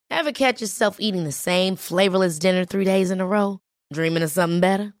Ever catch yourself eating the same flavorless dinner 3 days in a row? Dreaming of something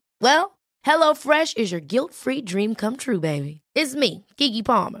better? Well, HelloFresh is your guilt-free dream come true, baby. It's me, Keke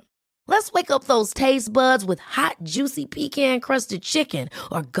Palmer. Let's wake up those taste buds with hot, juicy pecan-crusted chicken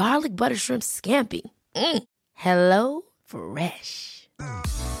or garlic butter shrimp scampi. Hello Fresh.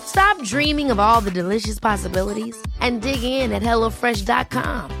 Stop dreaming of all the delicious possibilities and dig in at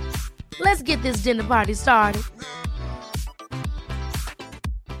HelloFresh.com. Let's get this dinner party started.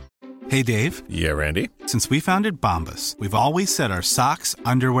 Hey, Dave. Yeah, Randy. Since we founded Bombas, we've always said our socks,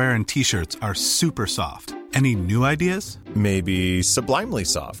 underwear, and T-shirts are super soft. Any new ideas? Maybe sublimely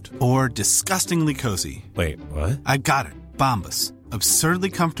soft. Or disgustingly cozy. Wait, what? I got it. Bombas. Absurdly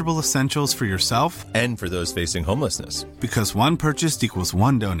comfortable essentials for yourself and for those facing homelessness. Because one purchased equals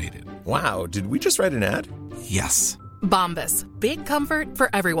one donated. Wow, did we just write an ad? Yes. Bombas. Big comfort for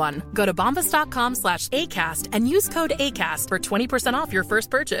everyone. Go to bombas.com/ACAST and use code ACAST for 20% off your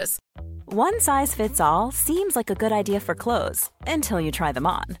first purchase. One size fits all seems like a good idea for clothes until you try them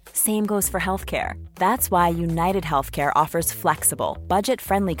on. Same goes for healthcare. That's why United Healthcare offers flexible,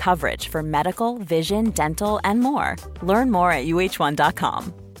 budget-friendly coverage for medical, vision, dental, and more. Learn more at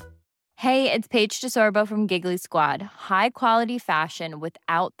uh1.com. Hey, it's Paige DeSorbo from Giggly Squad. High quality fashion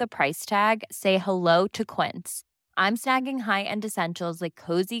without the price tag. Say hello to Quince. I'm snagging high-end essentials like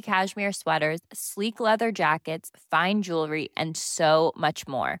cozy cashmere sweaters, sleek leather jackets, fine jewelry, and so much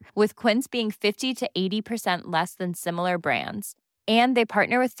more. With Quince being 50 to 80% less than similar brands. And they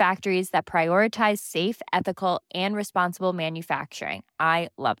partner with factories that prioritize safe, ethical, and responsible manufacturing. I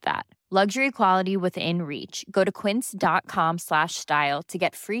love that. Luxury quality within reach. Go to quince.com/style to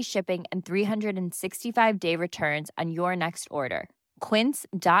get free shipping and 365-day returns on your next order.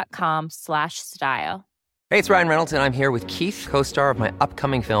 Quince.com/style. Hey, it's Ryan Reynolds, and I'm here with Keith, co-star of my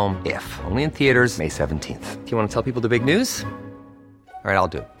upcoming film, If, only in theaters May 17th. Do you want to tell people the big news? All right, I'll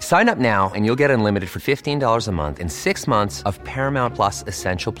do it. Sign up now and you'll get unlimited for $15 a month and 6 months of Paramount Plus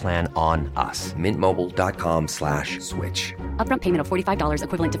Essential Plan on us. MintMobile.com/switch. Upfront payment of $45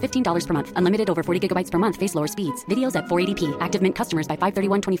 equivalent to $15 per month. Unlimited over 40 gigabytes per month. Face lower speeds. Videos at 480p. Active Mint customers by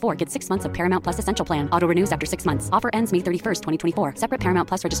 531.24 get 6 months of Paramount Plus Essential Plan. Auto renews after 6 months. Offer ends May 31st, 2024. Separate Paramount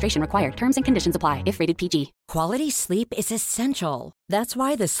Plus registration required. Terms and conditions apply if rated PG. Quality sleep is essential. That's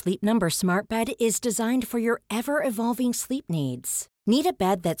why the Sleep Number Smart Bed is designed for your ever-evolving sleep needs. Need a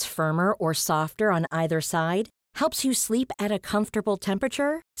bed that's firmer or softer on either side? Helps you sleep at a comfortable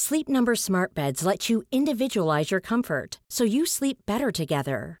temperature? Sleep Number Smart Beds let you individualize your comfort, so you sleep better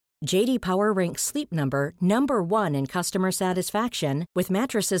together. J.D. Power ranks Sleep Number number 1 in customer satisfaction with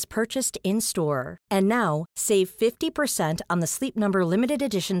mattresses purchased in-store. And now, save 50% on the Sleep Number Limited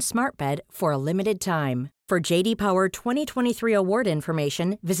Edition Smart Bed for a limited time. For J.D. Power 2023 award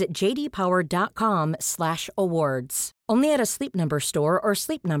information, visit jdpower.com/awards. Only at a Sleep Number store or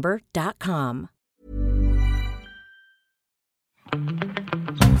sleepnumber.com.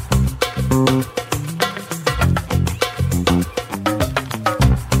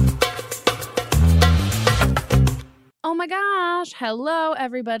 Oh my gosh. Hello,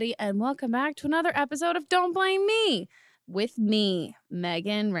 everybody, and welcome back to another episode of Don't Blame Me. With me,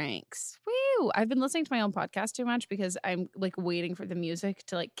 Megan Ranks. Woo! I've been listening to my own podcast too much because I'm like waiting for the music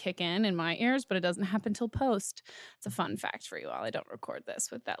to like kick in my ears, but it doesn't happen till post. It's a fun fact for you all. I don't record this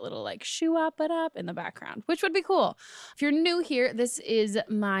with that little like shoo up it up in the background, which would be cool. If you're new here, this is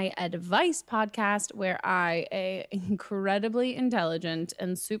my advice podcast where I, a incredibly intelligent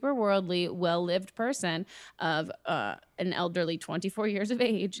and super worldly, well-lived person of an elderly 24 years of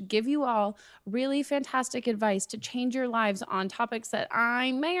age, give you all really fantastic advice to change your lives on topics that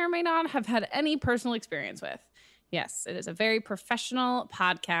I may or may not have had any personal experience with. Yes, it is a very professional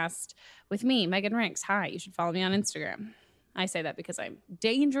podcast with me, Megan Ranks. Hi, you should follow me on Instagram. I say that because I'm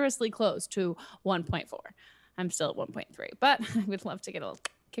dangerously close to 1.4. I'm still at 1.3, but I would love to get a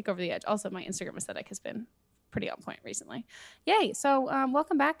kick over the edge. Also, my Instagram aesthetic has been pretty on point recently. Yay. So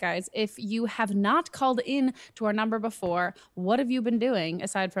welcome back, guys. If you have not called in to our number before, what have you been doing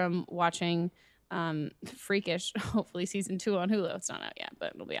aside from watching Freakish, hopefully season 2 on Hulu? It's not out yet,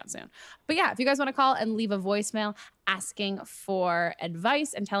 but it'll be out soon. But yeah, if you guys want to call and leave a voicemail asking for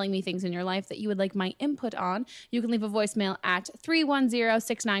advice and telling me things in your life that you would like my input on, you can leave a voicemail at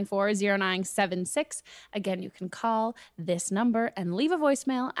 310-694-0976. Again, you can call this number and leave a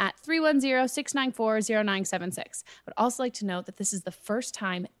voicemail at 310-694-0976. I'd also like to note that this is the first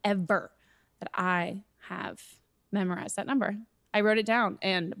time ever that I have memorized that number. I wrote it down,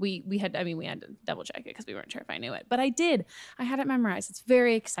 and we had to double check it because we weren't sure if I knew it, but I did. I had it memorized. It's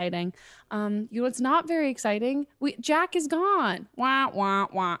very exciting. You know, it's not very exciting. Jack is gone. Wah, wah,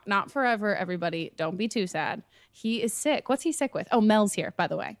 wah. Not forever, everybody. Don't be too sad. He is sick. What's he sick with? Oh, Mel's here, by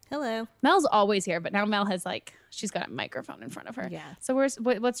the way. Hello. Mel's always here, but now Mel has she's got a microphone in front of her. Yeah. So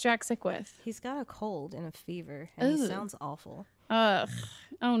what's Jack sick with? He's got a cold and a fever, and he sounds awful. Ugh.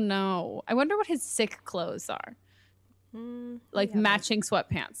 Oh no. I wonder what his sick clothes are. Matching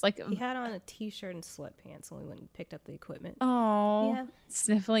sweatpants. He had on a t-shirt and sweatpants when we went and picked up the equipment. Oh. Yeah.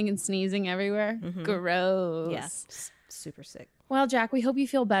 Sniffling and sneezing everywhere. Mm-hmm. Gross. Yeah. Super sick. Well, Jack, we hope you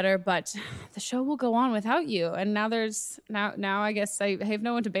feel better, but the show will go on without you. And now now I guess I have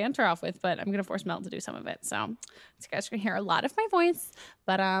no one to banter off with, but I'm going to force Mel to do some of it. So you guys are going to hear a lot of my voice.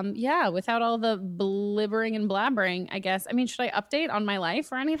 But yeah, without all the blibbering and blabbering, I guess. I mean, should I update on my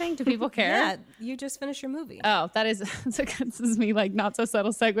life or anything? Do people care? Yeah, you just finished your movie. Oh, this is me, not so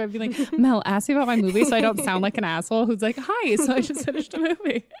subtle segue. I'd be like, Mel, ask me about my movie so I don't sound like an asshole who's like, hi, so I just finished a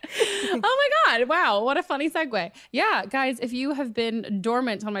movie. Oh my God. Wow. What a funny segue. Yeah, guys, if you have been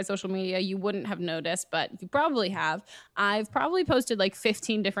dormant on my social media, you wouldn't have noticed, but you probably have. I've probably posted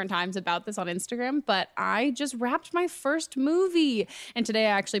 15 different times about this on Instagram, but I just wrapped my first movie. And today I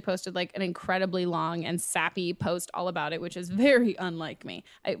actually posted an incredibly long and sappy post all about it, which is very unlike me.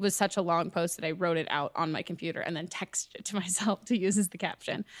 It was such a long post that I wrote it out on my computer and then texted it to myself to use as the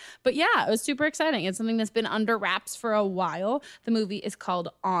caption. But yeah, it was super exciting. It's something that's been under wraps for a while. The movie is called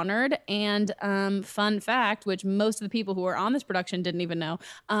Honored. And fun fact, which most of the people who were on this production didn't even know,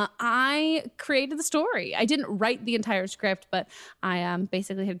 I created the story. I didn't write the entire script, but I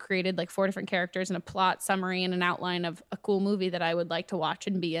basically had created 4 different characters and a plot summary and an outline of a cool movie that I would like to watch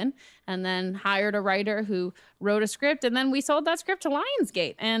and be in, and then hired a writer who wrote a script, and then we sold that script to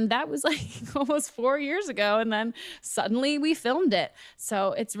Lionsgate, and that was almost 4 years ago, and then suddenly we filmed it.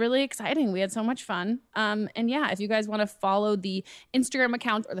 So it's really exciting. We had so much fun. And yeah, if you guys want to follow the Instagram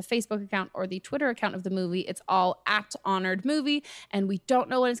account or the Facebook account or the Twitter account of the movie, it's all @HonoredMovie, and we don't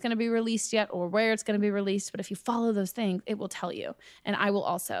know when it's going to be released yet or where it's going to be released, but if you follow those things, it will tell you, and I will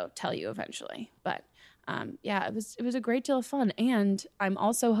also tell you eventually. But yeah, it was a great deal of fun, and I'm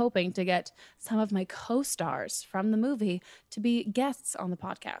also hoping to get some of my co-stars from the movie to be guests on the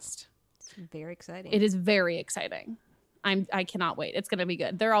podcast. It's very exciting. It is very exciting. I cannot wait. It's going to be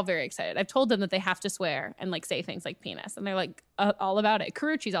good. They're all very excited. I've told them that they have to swear and say things like penis, and they're all about it.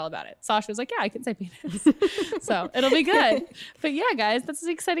 Karuchi's all about it. Sasha was like, yeah, I can say penis. So it'll be good. But yeah, guys, that's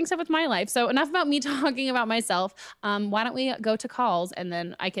the exciting stuff with my life. So enough about me talking about myself. Why don't we go to calls, and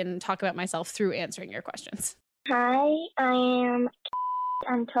then I can talk about myself through answering your questions. Hi, I'm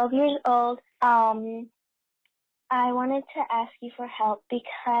 12 years old. I wanted to ask you for help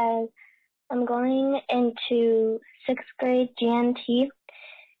because I'm going into 6th grade GNT,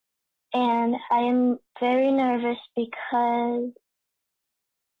 and I am very nervous because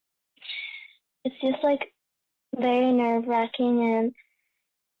it's just very nerve-wracking, and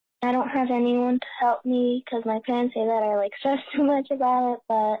I don't have anyone to help me because my parents say that I stress too much about it,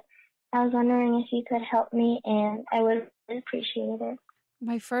 but I was wondering if you could help me, and I would appreciate it.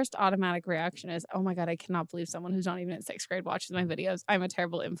 My first automatic reaction is, oh my God, I cannot believe someone who's not even in 6th grade watches my videos. I'm a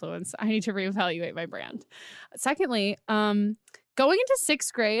terrible influence. I need to reevaluate my brand. Secondly, going into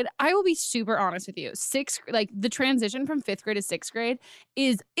 6th grade, I will be super honest with you. The transition from 5th grade to 6th grade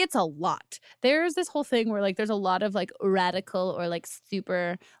it's a lot. There's this whole thing where there's a lot of radical or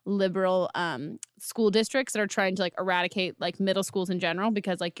super liberal school districts that are trying to eradicate middle schools in general,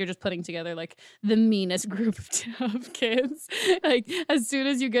 because you're just putting together the meanest group of kids. As soon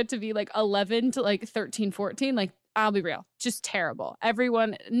as you get to be 11 to 13, 14, I'll be real, just terrible.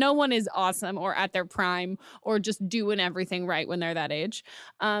 No one is awesome or at their prime or just doing everything right when they're that age.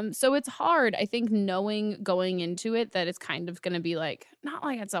 So it's hard, I think, knowing going into it that it's kind of going to be not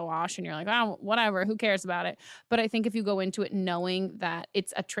it's a wash and you're oh, whatever, who cares about it? But I think if you go into it knowing that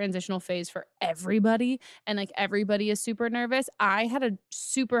it's a transitional phase for everybody and everybody is super nervous. I had a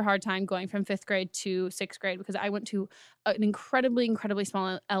super hard time going from 5th grade to 6th grade because I went to an incredibly, incredibly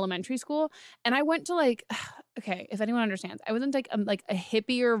small elementary school, and I went to okay, if anyone understands, I was in a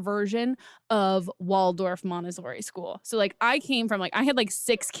hippier version of Waldorf Montessori school. So I came from I had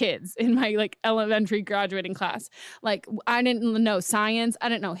 6 kids in my elementary graduating class. I didn't know science, I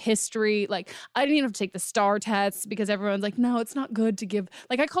didn't know history, I didn't even have to take the STAR tests because everyone's no, it's not good to give.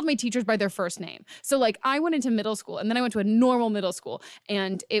 I called my teachers by their first name. So I went into middle school, and then I went to a normal middle school,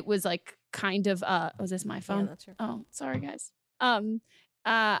 and it was kind of was this my phone? Yeah, that's your phone. Oh, sorry guys.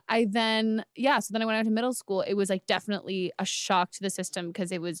 I then, so then I went out to middle school. It was like definitely a shock to the system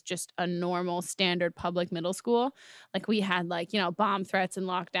because it was just a normal standard public middle school. Like we had like, bomb threats and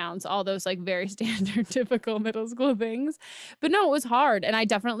lockdowns, all those like very standard, typical middle school things. But no, it was hard. And I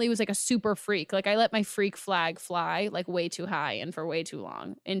definitely was like a super freak. Like I let my freak flag fly like way too high and for way too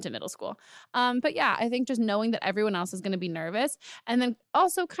long into middle school. But yeah, I think just knowing that everyone else is going to be nervous, and then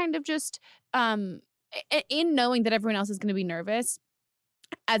also kind of just in knowing that everyone else is going to be nervous,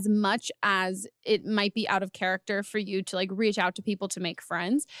 as much as it might be out of character for you to like reach out to people to make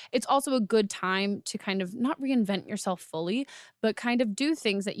friends, it's also a good time to kind of not reinvent yourself fully, but kind of do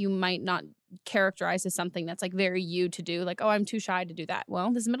things that you might not characterize as something that's like very you to do. Like, oh, I'm too shy to do that.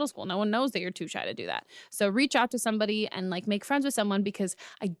 Well, this is middle school. No one knows that you're too shy to do that. So reach out to somebody and like make friends with someone, because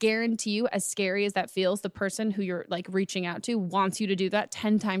I guarantee you, as scary as that feels, the person who you're like reaching out to wants you to do that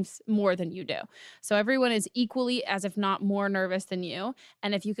 10 times more than you do. So everyone is equally, as if not more, nervous than you.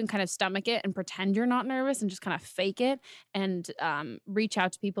 And if you can kind of stomach it and pretend you're not nervous and just kind of fake it and reach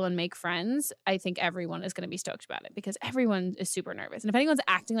out to people and make friends, I think everyone is going to be stoked about it, because everyone is super nervous. And if anyone's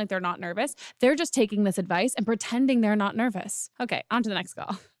acting like they're not nervous, they're just taking this advice and pretending they're not nervous. Okay, on to the next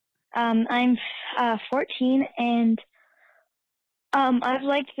call. I'm 14, and I've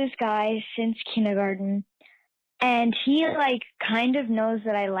liked this guy since kindergarten. And he, like, kind of knows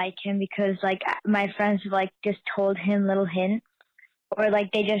that I like him because, like, my friends have, like, just told him little hints. Or,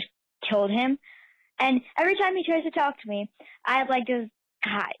 like, they just told him. And every time he tries to talk to me, I, like, just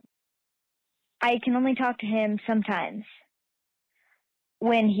hide. I can only talk to him sometimes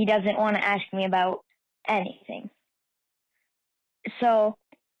when he doesn't want to ask me about anything. So,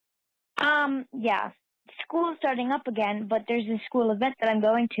 school is starting up again, but there's a school event that I'm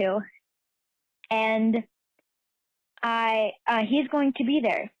going to, and he's going to be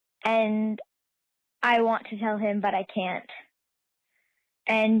there, and I want to tell him, but I can't.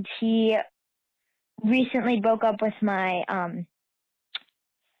 And he recently broke up with my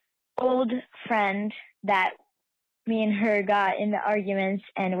old friend that me and her got into arguments,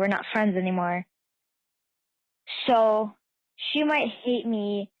 and we're not friends anymore. So she might hate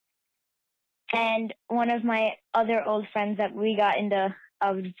me, and one of my other old friends that we got into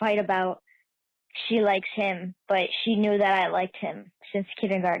a fight about, she likes him, but she knew that I liked him since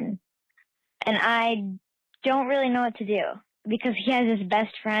kindergarten. And I don't really know what to do, because he has his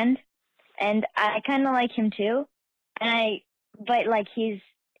best friend, and I kind of like him too. But like he's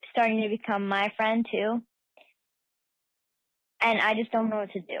starting to become my friend too. And I just don't know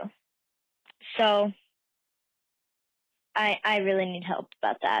what to do. So I really need help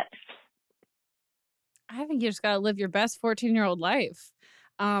about that. I think you just got to live your best 14-year-old life.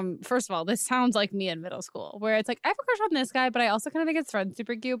 First of all, this sounds like me in middle school, where it's like, I have a crush on this guy, but I also kind of think his friend's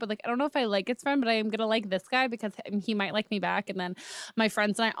super cute, but like, I don't know if I like his friend, but I am going to like this guy because he might like me back. And then my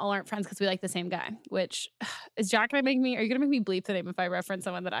friends and I all aren't friends because we like the same guy, which is Jack going to make me, are you going to make me bleep the name if I reference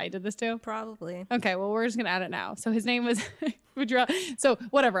someone that I did this to? Probably. Okay, well, we're just going to add it now. So his name was, so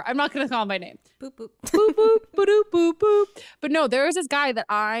whatever, I'm not going to call him by name. Boop, boop. Boop, boop, boop, boop, boop. But no, there was this guy that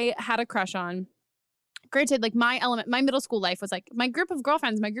I had a crush on. Granted, like my middle school life was like my group of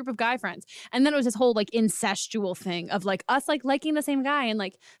girlfriends, my group of guy friends. And then it was this whole like incestual thing of like us like liking the same guy and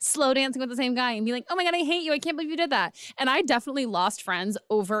like slow dancing with the same guy and be like, oh my God, I hate you. I can't believe you did that. And I definitely lost friends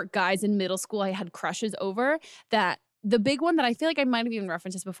over guys in middle school I had crushes over. That the big one that I feel like I might have even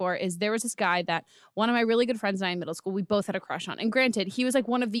referenced this before is there was this guy that one of my really good friends and I in middle school, we both had a crush on. And granted, he was like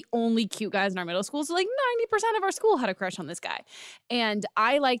one of the only cute guys in our middle school. So like 90% of our school had a crush on this guy. And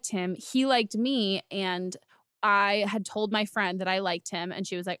I liked him. He liked me. And I had told my friend that I liked him. And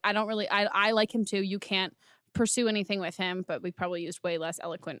she was like, I like him too. You can't pursue anything with him. But we probably used way less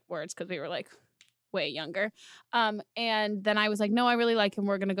eloquent words because we were like way younger. And then I was like, no, I really like him.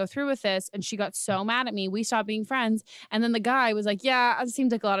 We're going to go through with this. And she got so mad at me. We stopped being friends. And then the guy was like, yeah, it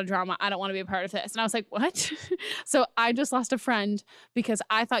seems like a lot of drama. I don't want to be a part of this. And I was like, what? So I just lost a friend because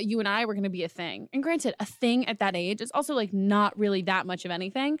I thought you and I were going to be a thing. And granted, a thing at that age is also like not really that much of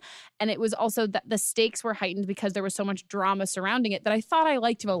anything. And it was also that the stakes were heightened because there was so much drama surrounding it that I thought I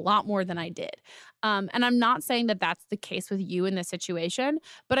liked him a lot more than I did. And I'm not saying that that's the case with you in this situation,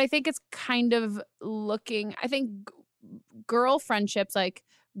 but I think it's kind of I think girl friendships, like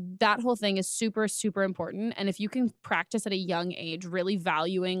that whole thing is super, super important. And if you can practice at a young age, really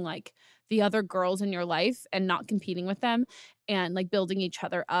valuing like the other girls in your life and not competing with them and like building each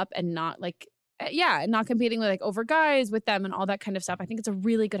other up and not like, not competing with like over guys with them and all that kind of stuff. I think it's a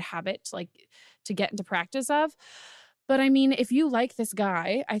really good habit to get into practice of. But I mean, if you like this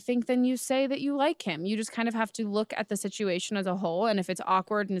guy, I think then you say that you like him. You just kind of have to look at the situation as a whole. And if it's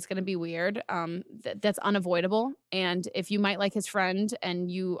awkward and it's going to be weird, that's unavoidable. And if you might like his friend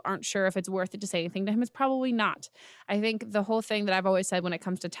and you aren't sure if it's worth it to say anything to him, it's probably not. I think the whole thing that I've always said when it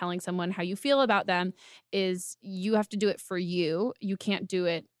comes to telling someone how you feel about them is you have to do it for you. You can't do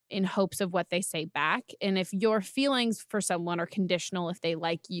it in hopes of what they say back. And if your feelings for someone are conditional, if they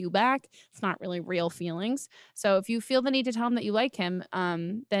like you back, it's not really real feelings. So if you feel the need to tell him that you like him,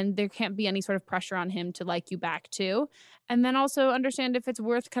 then there can't be any sort of pressure on him to like you back too. And then also understand if it's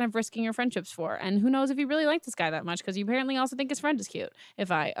worth kind of risking your friendships for. And who knows if you really like this guy that much, because you apparently also think his friend is cute,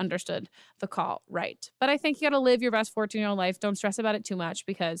 if I understood the call right. But I think you got to live your best 14-year-old life. Don't stress about it too much,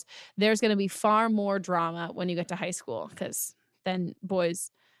 because there's going to be far more drama when you get to high school, because then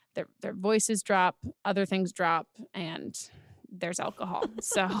boys, their voices drop, other things drop, and there's alcohol.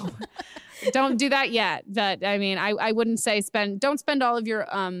 So don't do that yet. But I mean, I wouldn't say don't spend all of your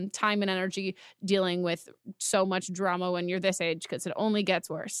time and energy dealing with so much drama when you're this age, because it only gets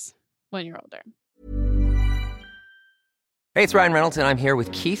worse when you're older. Hey, it's Ryan Reynolds, and I'm here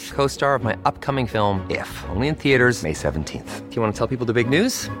with Keith, co-star of my upcoming film, If, only in theaters May 17th. Do you want to tell people the big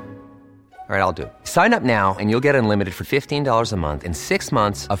news? All right, I'll do it. Sign up now and you'll get unlimited for $15 a month and 6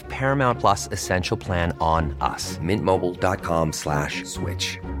 months of Paramount Plus Essential Plan on us.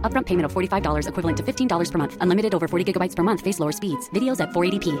 MintMobile.com/switch. Upfront payment of $45 equivalent to $15 per month. Unlimited over 40 gigabytes per month. Face lower speeds. Videos at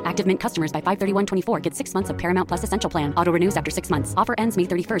 480p. Active Mint customers by 531.24 get 6 months of Paramount Plus Essential Plan. Auto renews after 6 months. Offer ends May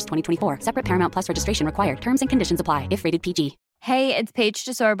 31st, 2024. Separate Paramount Plus registration required. Terms and conditions apply if rated PG. Hey, it's Paige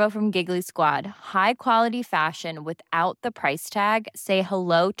DeSorbo from Giggly Squad. High quality fashion without the price tag. Say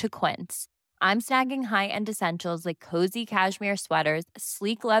hello to Quince. I'm snagging high-end essentials like cozy cashmere sweaters,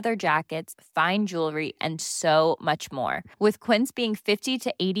 sleek leather jackets, fine jewelry, and so much more. With Quince being 50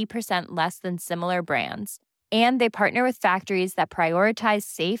 to 80% less than similar brands. And they partner with factories that prioritize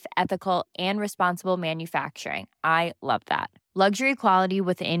safe, ethical, and responsible manufacturing. I love that. Luxury quality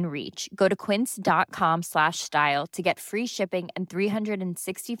within reach. Go to quince.com/style to get free shipping and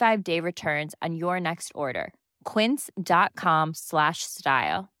 365-day returns on your next order.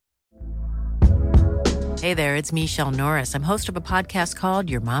 Quince.com/style. Hey there, it's Michelle Norris. I'm host of a podcast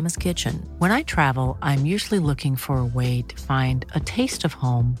called Your Mama's Kitchen. When I travel, I'm usually looking for a way to find a taste of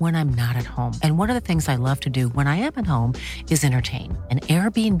home when I'm not at home. And one of the things I love to do when I am at home is entertain. And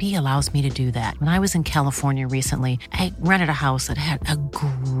Airbnb allows me to do that. When I was in California recently, I rented a house that had a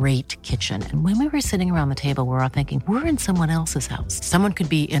great kitchen. And when we were sitting around the table, we were all thinking, we're in someone else's house. Someone could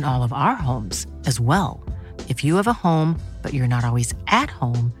be in all of our homes as well. If you have a home, but you're not always at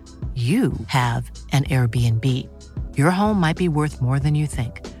home, you have an Airbnb. Your home might be worth more than you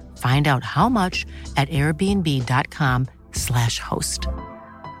think. Find out how much at airbnb.com/host.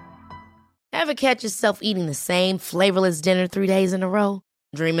 Ever catch yourself eating the same flavorless dinner 3 days in a row?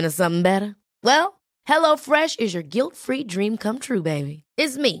 Dreaming of something better? Well, HelloFresh is your guilt-free dream come true, baby.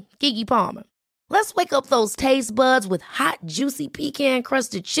 It's me, Keke Palmer. Let's wake up those taste buds with hot, juicy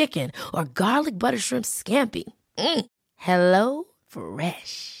pecan-crusted chicken or garlic butter shrimp scampi.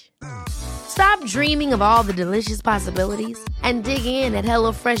 HelloFresh. Stop dreaming of all the delicious possibilities and dig in at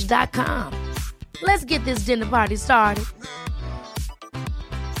HelloFresh.com. Let's get this dinner party started.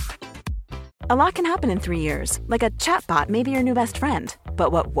 A lot can happen in 3 years, like a chatbot may be your new best friend.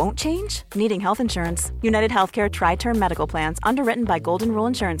 But what won't change? Needing health insurance. United Healthcare Tri-Term Medical Plans, underwritten by Golden Rule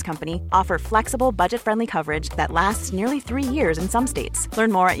Insurance Company, offer flexible, budget-friendly coverage that lasts nearly 3 years in some states.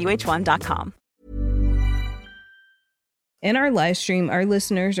 Learn more at UH1.com. In our live stream, our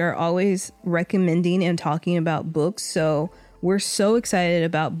listeners are always recommending and talking about books. So we're so excited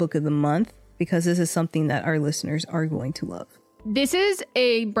about Book of the Month because this is something that our listeners are going to love. This is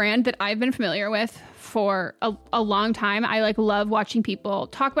a brand that I've been familiar with for a long time. I love watching people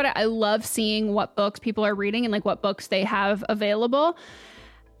talk about it. I love seeing what books people are reading and what books they have available.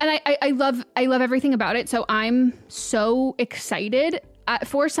 And I love everything about it. So I'm so excited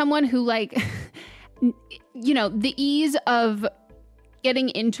for someone who the ease of getting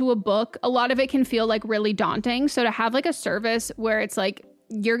into a book, a lot of it can feel really daunting. So to have a service where it's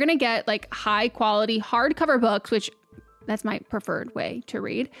you're going to get high quality hardcover books, which that's my preferred way to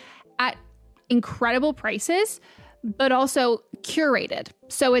read, at incredible prices, but also curated.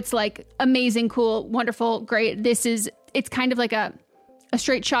 So it's amazing, cool, wonderful, great. It's kind of a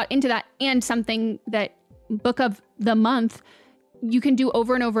straight shot into that, and something that Book of the Month you can do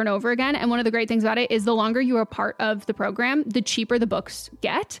over and over and over again. And one of the great things about it is the longer you are part of the program, the cheaper the books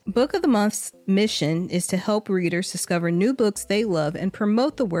get. Book of the Month's mission is to help readers discover new books they love and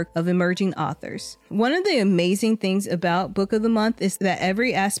promote the work of emerging authors. One of the amazing things about Book of the Month is that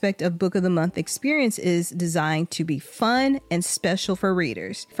every aspect of Book of the Month experience is designed to be fun and special for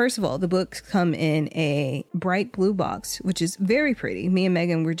readers. First of all, the books come in a bright blue box, which is very pretty. Me and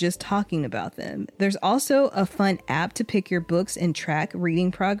Megan were just talking about them. There's also a fun app to pick your books and track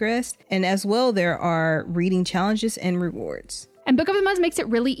reading progress. And as well, there are reading challenges and rewards. And Book of the Month makes it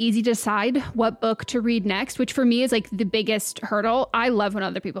really easy to decide what book to read next, which for me is like the biggest hurdle. I love when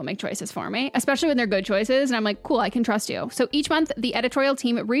other people make choices for me, especially when they're good choices. And I'm like, cool, I can trust you. So each month, the editorial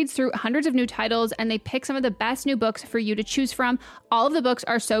team reads through hundreds of new titles and they pick some of the best new books for you to choose from. All of the books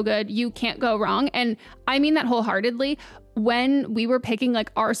are so good. You can't go wrong. And I mean that wholeheartedly. When we were picking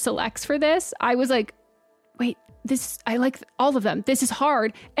like our selects for this, I was like, wait, I like all of them. This is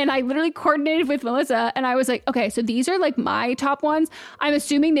hard. And I literally coordinated with Melissa and I was like, okay, so these are like my top ones. I'm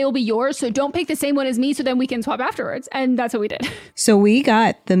assuming they will be yours. So don't pick the same one as me so then we can swap afterwards. And that's what we did. So we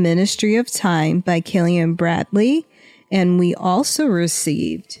got The Ministry of Time by Killian Bradley. And we also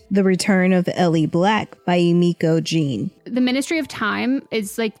received The Return of Ellie Black by Emiko Jean. The Ministry of Time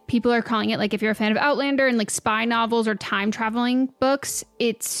is like, people are calling it, like if you're a fan of Outlander and like spy novels or time traveling books,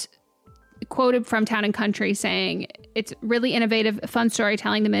 it's quoted from Town and Country saying it's really innovative, fun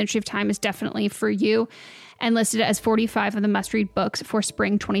storytelling. The Ministry of Time is definitely for you, and listed as 45 of the must-read books for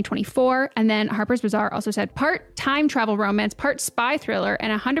spring 2024. And then Harper's Bazaar also said part time travel romance, part spy thriller,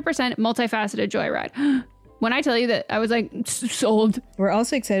 and 100% multifaceted joyride. When I tell you that, I was like, sold. We're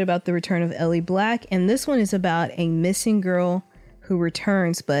also excited about The Return of Ellie Black, and this one is about a missing girl who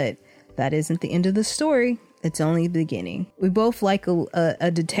returns, but that isn't the end of the story. It's only the beginning. We both like a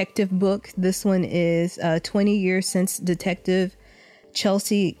detective book. This one is 20 years since Detective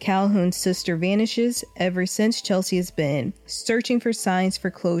Chelsea Calhoun's sister vanishes. Ever since, Chelsea has been searching for signs for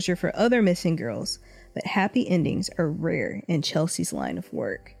closure for other missing girls, but happy endings are rare in Chelsea's line of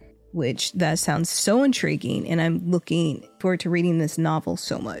work, which that sounds so intriguing, and I'm looking forward to reading this novel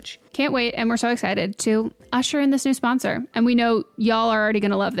so much. Can't wait, and we're so excited to usher in this new sponsor. And we know y'all are already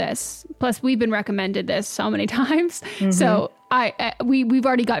going to love this. Plus, we've been recommended this so many times. Mm-hmm. So we've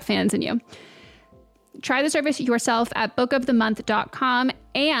already got fans in you. Try the service yourself at bookofthemonth.com,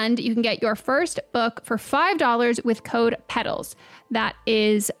 and you can get your first book for $5 with code PETALS. That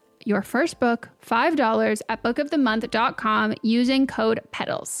is your first book, $5 at bookofthemonth.com using code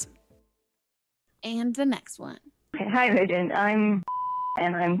PETALS. And the next one. Okay, hi, Megan. I'm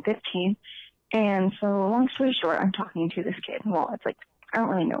 15. And so, long story short, I'm talking to this kid. Well, it's like, I don't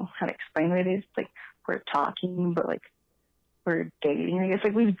really know how to explain what it is. Like, we're talking, but like, we're dating. I guess,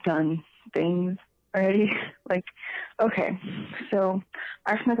 like, we've done things already. Like, okay. So,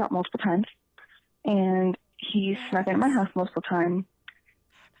 I've snuck out multiple times. And he's snuck into my house multiple times.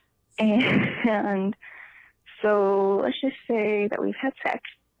 And so, let's just say that we've had sex.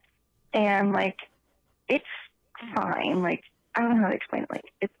 And, like, it's fine. Like, I don't know how to explain it. Like,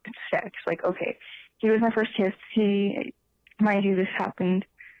 it's sex. Like, okay, he was my first kiss. Mind you, this happened,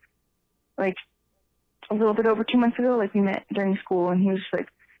 like, a little bit over 2 months ago. Like, we met during school, and he was just like,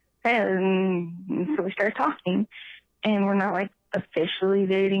 hey, and so we started talking. And we're not, like, officially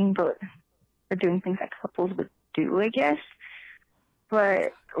dating, but we're doing things that couples would do, I guess.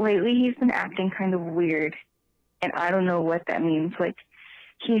 But lately, he's been acting kind of weird, and I don't know what that means. Like,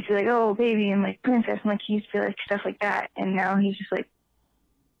 he used to be like, oh, baby, and like, princess, and like, he used to be like, stuff like that. And now he's just like,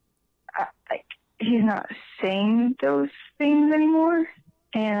 he's not saying those things anymore.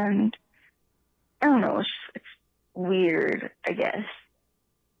 And I don't know, it's weird, I guess.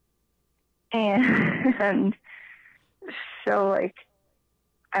 And so, like,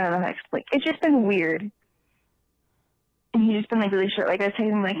 I don't know how to explain. It's just been weird. And he's just been like really short. Like, I was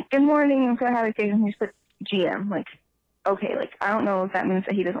saying, like, good morning, I'm so happy, and he's put GM, like, okay, like, I don't know if that means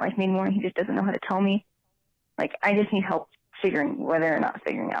that he doesn't like me anymore and he just doesn't know how to tell me. Like, I just need help figuring whether or not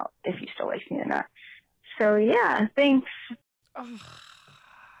figuring out if he still likes me or not. So, yeah, thanks. Oh.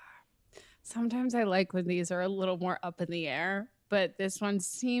 Sometimes I like when these are a little more up in the air, but this one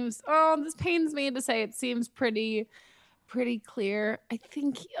seems, this pains me to say, it seems pretty clear. I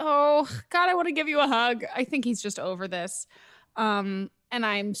think, God, I want to give you a hug. I think he's just over this. And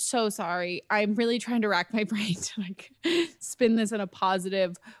I'm so sorry. I'm really trying to rack my brain to like spin this in a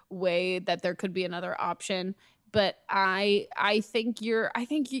positive way that there could be another option. But I think you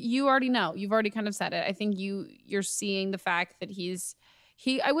already know. You've already kind of said it. I think you're seeing the fact that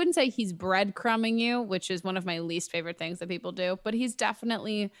I wouldn't say he's breadcrumbing you, which is one of my least favorite things that people do, but he's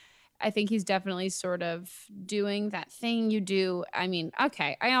definitely I think he's definitely sort of doing that thing you do. I mean,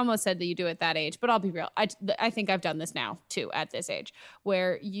 okay, I almost said that you do at that age, but I'll be real. I think I've done this now too at this age,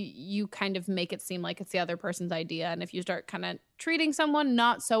 where you kind of make it seem like it's the other person's idea. And if you start kind of treating someone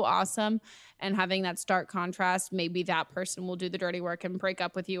not so awesome and having that stark contrast, maybe that person will do the dirty work and break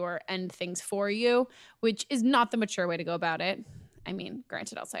up with you or end things for you, which is not the mature way to go about it. I mean,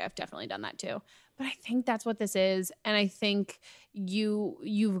 granted, I'll say I've definitely done that too. But I think that's what this is. And I think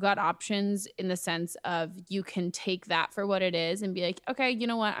you've got options in the sense of you can take that for what it is and be like, okay, you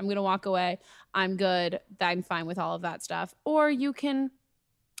know what? I'm going to walk away. I'm good. I'm fine with all of that stuff. Or you can,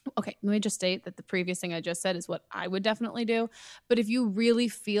 okay, let me just state that the previous thing I just said is what I would definitely do. But if you really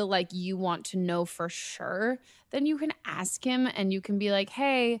feel like you want to know for sure, then you can ask him and you can be like,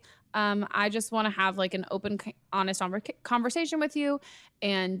 hey, I just want to have like an open, honest conversation with you.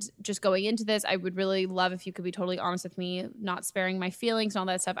 And just going into this, I would really love if you could be totally honest with me, not sparing my feelings and all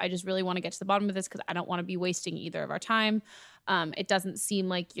that stuff. I just really want to get to the bottom of this because I don't want to be wasting either of our time. It doesn't seem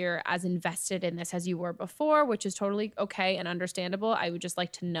like you're as invested in this as you were before, which is totally okay and understandable. I would just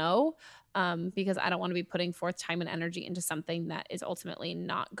like to know because I don't want to be putting forth time and energy into something that is ultimately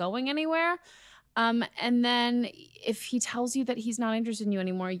not going anywhere. And then if he tells you that he's not interested in you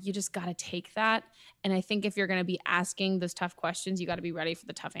anymore, you just got to take that. And I think if you're going to be asking those tough questions, you got to be ready for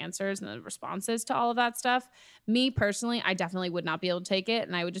the tough answers and the responses to all of that stuff. Me personally, I definitely would not be able to take it.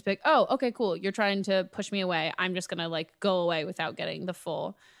 And I would just be like, oh, okay, cool. You're trying to push me away. I'm just going to like go away without getting the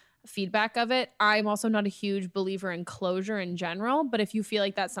full feedback of it. I'm also not a huge believer in closure in general, but if you feel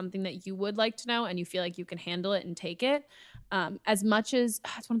like that's something that you would like to know and you feel like you can handle it and take it, as much as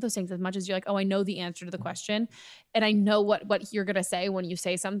it's one of those things, as much as you're like, oh, I know the answer to the question and I know what you're going to say when you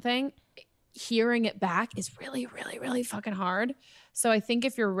say something, hearing it back is really, really, really fucking hard. So I think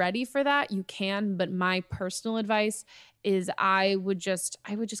if you're ready for that, you can. But my personal advice is I would just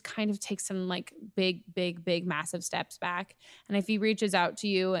kind of take some like big, massive steps back. And if he reaches out to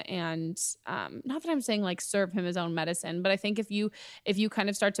you and not that I'm saying like serve him his own medicine, but I think if you kind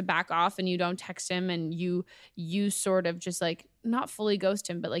of start to back off and you don't text him and you sort of just like not fully ghost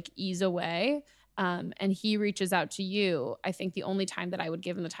him, but like ease away, and he reaches out to you, I think the only time that I would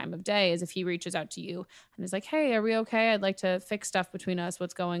give him the time of day is if he reaches out to you and is like, hey, are we okay? I'd like to fix stuff between us.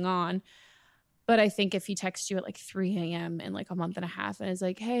 What's going on? But I think if he texts you at like 3 a.m. in like a month and a half and is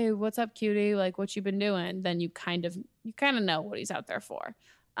like, hey, what's up, cutie? Like, what you been doing? Then you kind of know what he's out there for.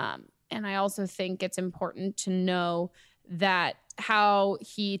 And I also think it's important to know that how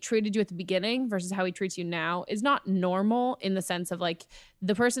he treated you at the beginning versus how he treats you now is not normal in the sense of like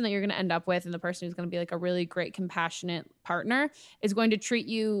the person that you're going to end up with and the person who's going to be like a really great, compassionate partner is going to treat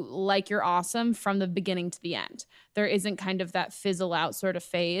you like you're awesome from the beginning to the end. There isn't kind of that fizzle out sort of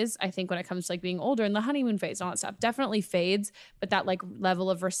phase. I think when it comes to like being older and the honeymoon phase and all that stuff definitely fades, but that like level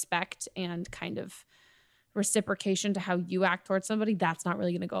of respect and kind of reciprocation to how you act towards somebody, that's not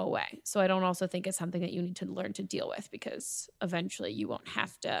really going to go away. So I don't also think it's something that you need to learn to deal with because eventually you won't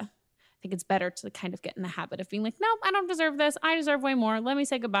have to. I think it's better to kind of get in the habit of being like, no, I don't deserve this. I deserve way more. Let me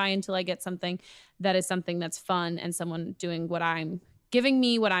say goodbye until I get something that is something that's fun and someone doing what I'm giving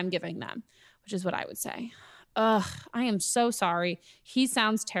me, what I'm giving them, which is what I would say. Ugh, I am so sorry. He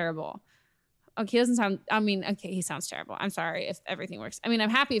sounds terrible. Okay, he doesn't sound, okay, he sounds terrible. I'm sorry if everything works. I mean, I'm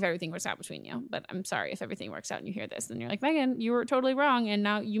happy if everything works out between you, but I'm sorry if everything works out and you hear this and you're like, Megan, you were totally wrong and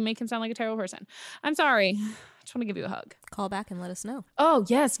now you make him sound like a terrible person. I'm sorry. I just want to give you a hug. Call back and let us know. Oh,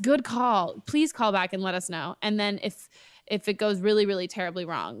 yes, good call. Please call back and let us know. And then if it goes really, really terribly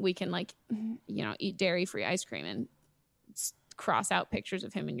wrong, we can like, eat dairy-free ice cream and cross out pictures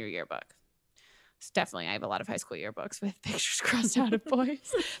of him in your yearbook. Definitely, I have a lot of high school yearbooks with pictures crossed out of boys.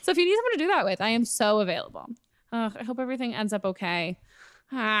 So if you need someone to do that with, I am so available. I hope everything ends up okay.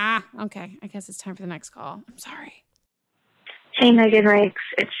 Okay. I guess it's time for the next call. I'm sorry. Hey, Megan Ranks.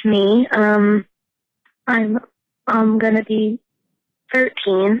 It's me. I'm gonna be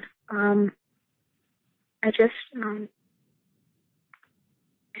 13. I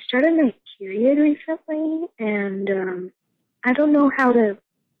started my period recently, and I don't know how to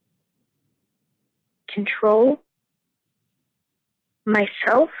control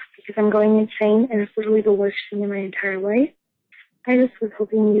myself because I'm going insane and it's literally the worst thing in my entire life. I just was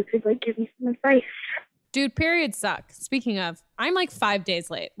hoping you could give me some advice. Dude, periods suck. Speaking of, I'm 5 days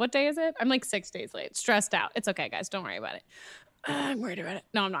late. What day is it? I'm 6 days late. Stressed out. It's okay, guys. Don't worry about it. I'm worried about it.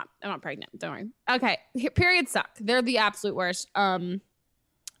 No, I'm not. I'm not pregnant. Don't worry. Okay. Periods suck. They're the absolute worst. Oh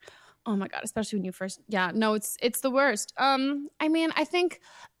my God. Especially when you first, it's the worst. I think,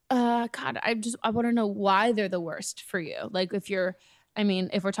 God, I want to know why they're the worst for you.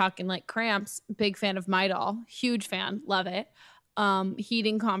 If we're talking cramps, big fan of Midol, huge fan, love it.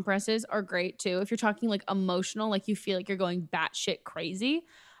 Heating compresses are great too. If you're talking like emotional, like you feel like you're going batshit crazy,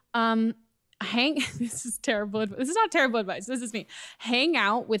 this is terrible. This is not terrible advice. This is me. Hang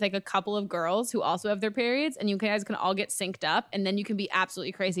out with like a couple of girls who also have their periods, and you guys can all get synced up, and then you can be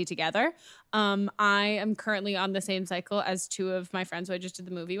absolutely crazy together. I am currently on the same cycle as two of my friends who I just did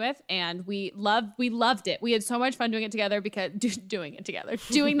the movie with, and we loved it. We had so much fun doing it together doing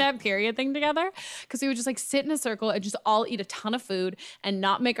that period thing together, because we would just like sit in a circle and just all eat a ton of food and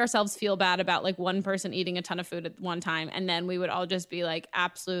not make ourselves feel bad about like one person eating a ton of food at one time, and then we would all just be like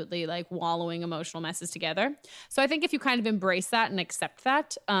absolutely like wallowing emotional messes together. So I think if you kind of embrace that and accept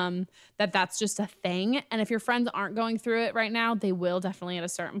that, that's just a thing, and if your friends aren't going through it right now, they will definitely at a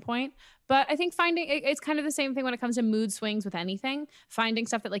certain point. But I think it's kind of the same thing when it comes to mood swings with anything, finding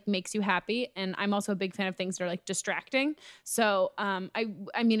stuff that like makes you happy. And I'm also a big fan of things that are like distracting. So I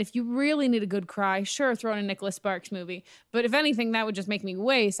mean, if you really need a good cry, sure, throw in a Nicholas Sparks movie. But if anything, that would just make me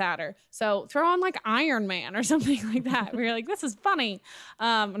way sadder. So throw on like Iron Man or something like that, where you're like, this is funny.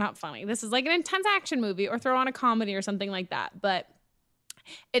 Not funny. This is like an intense action movie, or throw on a comedy or something like that. But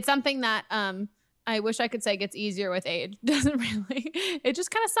it's something that I wish I could say gets easier with age. Doesn't really. It just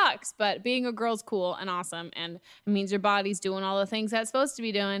kind of sucks. But being a girl's cool and awesome, and it means your body's doing all the things that's supposed to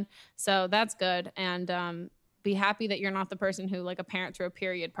be doing. So that's good. And be happy that you're not the person who like a parent threw a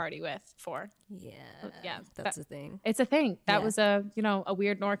period party with for. Yeah, that's a thing. It's a thing. That was a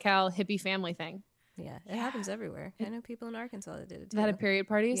weird NorCal hippie family thing. Yeah, it happens everywhere. I know people in Arkansas that did it too. That had period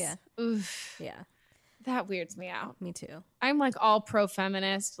parties. Yeah. Oof. Yeah. That weirds me out. Me too. I'm like all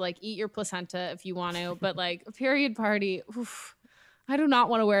pro-feminist, like eat your placenta if you want to, but like a period party, oof, I do not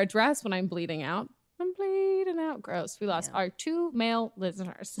want to wear a dress when I'm bleeding out. I'm bleeding out. Gross. We lost our 2 male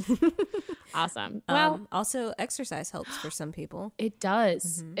listeners. Awesome. Well, also exercise helps for some people. It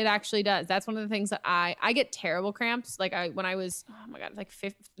does. Mm-hmm. It actually does. That's one of the things that I get terrible cramps. Like when I was, oh my God, like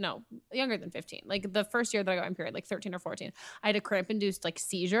younger than 15. Like the first year that I got my period, like 13 or 14, I had a cramp induced like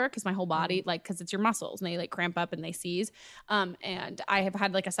seizure because my whole body, like, cause it's your muscles and they like cramp up and they seize. And I have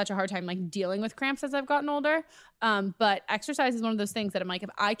had like such a hard time like dealing with cramps as I've gotten older. But exercise is one of those things that I'm like, if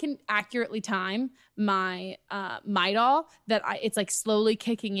I can accurately time my Midol, that it's like slowly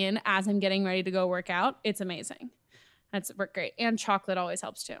kicking in as I'm getting ready to go work out, it's amazing. That's great. And chocolate always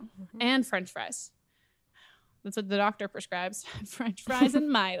helps too. Mm-hmm. And French fries. That's what the doctor prescribes. French fries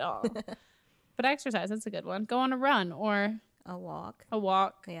and Midol. But exercise, that's a good one. Go on a run or a walk.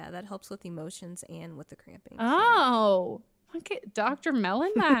 Yeah, that helps with emotions and with the cramping. Oh, look at Dr. Mel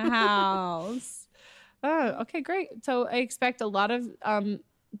in the house. Oh, okay, great. So I expect a lot of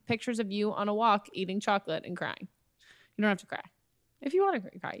pictures of you on a walk eating chocolate and crying. You don't have to cry. If you want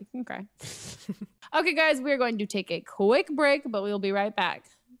to cry, you can cry. Okay, guys, we're going to take a quick break, but we'll be right back.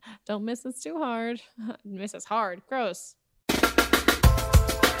 Don't miss us too hard. Miss us hard. Gross.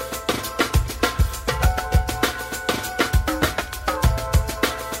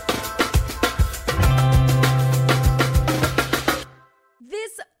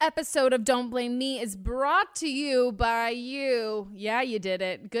 This episode of Don't Blame Me is brought to you by you. Yeah, you did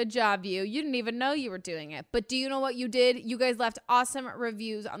it. Good job, you. You didn't even know you were doing it. But do you know what you did? You guys left awesome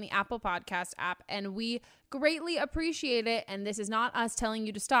reviews on the Apple Podcast app, and we greatly appreciate it. And this is not us telling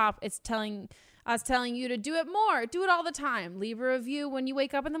you to stop. It's telling you to do it more. Do it all the time. Leave a review when you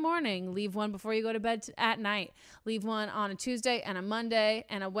wake up in the morning. Leave one before you go to bed at night. Leave one on a Tuesday and a Monday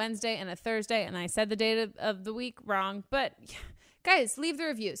and a Wednesday and a Thursday. And I said the date of the week wrong, but guys, leave the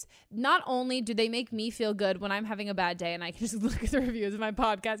reviews. Not only do they make me feel good when I'm having a bad day and I can just look at the reviews of my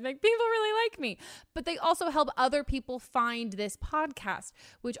podcast and make people really like me, but they also help other people find this podcast,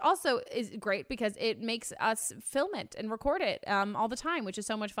 which also is great because it makes us film it and record it all the time, which is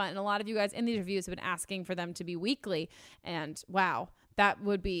so much fun. And a lot of you guys in these reviews have been asking for them to be weekly, and wow, that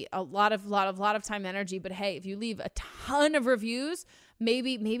would be a lot of time and energy. But hey, if you leave a ton of reviews,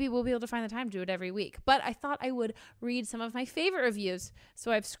 maybe we'll be able to find the time to do it every week. But I thought I would read some of my favorite reviews.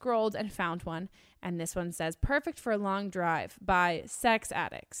 So I've scrolled and found one. And this one says, "Perfect for a long drive" by Sex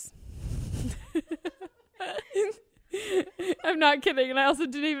Addicts. I'm not kidding. And I also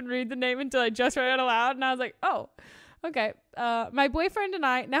didn't even read the name until I just read it aloud. And I was like, oh, okay. My boyfriend and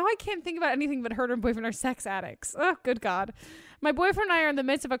I, now I can't think about anything but her and her boyfriend are sex addicts. Oh, good God. My boyfriend and I are in the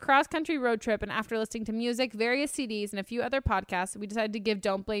midst of a cross-country road trip, and after listening to music, various CDs, and a few other podcasts, we decided to give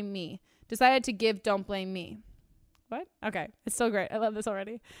Don't Blame Me. What? Okay. It's so great. I love this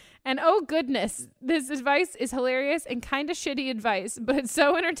already. And oh goodness, this advice is hilarious and kind of shitty advice, but it's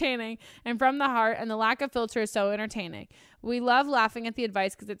so entertaining and from the heart, and the lack of filter is so entertaining. We love laughing at the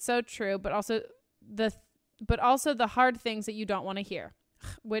advice because it's so true, but also the hard things that you don't want to hear,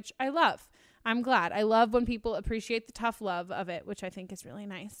 which I love. I'm glad. I love when people appreciate the tough love of it, which I think is really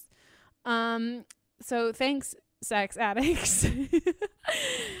nice. So thanks, sex addicts.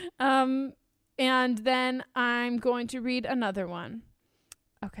 And then I'm going to read another one.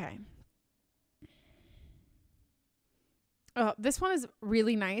 Okay. Oh, this one is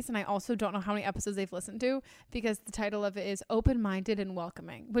really nice, and I also don't know how many episodes they've listened to because the title of it is Open-Minded and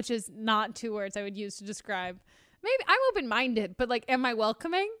Welcoming, which is not 2 words I would use to describe. Maybe I'm open-minded, but like, am I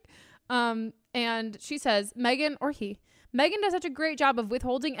welcoming? And she says, Megan does such a great job of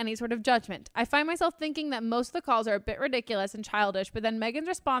withholding any sort of judgment. I find myself thinking that most of the calls are a bit ridiculous and childish, but then Megan's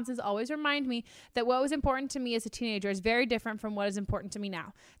responses always remind me that what was important to me as a teenager is very different from what is important to me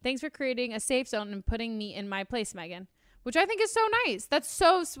now. Thanks for creating a safe zone and putting me in my place, Megan. Which I think is so nice. That's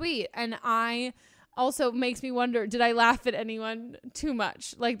so sweet. And I also makes me wonder, did I laugh at anyone too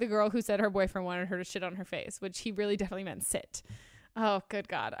much? Like the girl who said her boyfriend wanted her to shit on her face, which he really definitely meant sit. Oh, good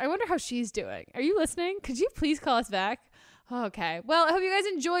God. I wonder how she's doing. Are you listening? Could you please call us back? Okay. Well, I hope you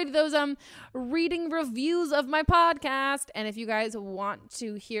guys enjoyed those reading reviews of my podcast. And if you guys want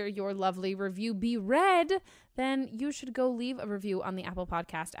to hear your lovely review be read, then you should go leave a review on the Apple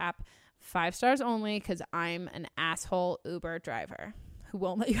Podcast app. 5 stars only, because I'm an asshole Uber driver who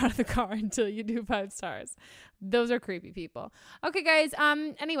won't let you out of the car until you do 5 stars. Those are creepy people. Okay, guys.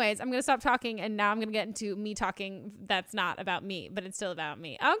 Anyways, I'm gonna stop talking, and now I'm gonna get into me talking. That's not about me, but it's still about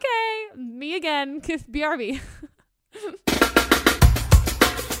me. Okay, me again. BRB.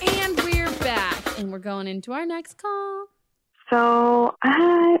 And we're back, and we're going into our next call. So I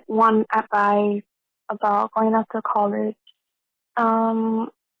had one advice about going off to college.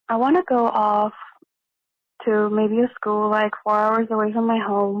 I want to go off to maybe a school like 4 hours away from my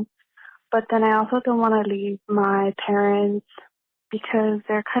home, but then I also don't want to leave my parents because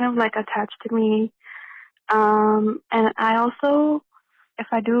they're kind of like attached to me. And I also, if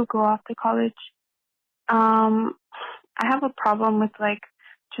I do go off to college, I have a problem with like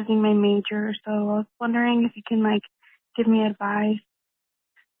choosing my major. So I was wondering if you can like give me advice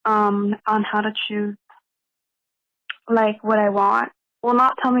on how to choose like what I want. Well,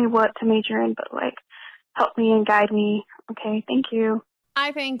 not tell me what to major in, but like help me and guide me. Okay, thank you.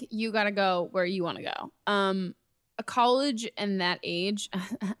 I think you got to go where you want to go. A college and that age,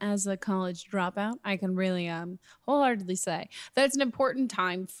 as a college dropout, I can really wholeheartedly say that it's an important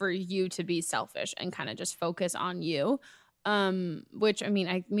time for you to be selfish and kind of just focus on you. Which I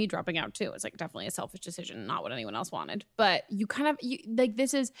mean, me dropping out too, it's like definitely a selfish decision, not what anyone else wanted. But you like,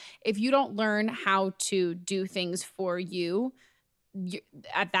 this is, if you don't learn how to do things for you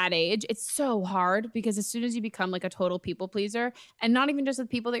at that age, it's so hard, because as soon as you become like a total people pleaser, and not even just with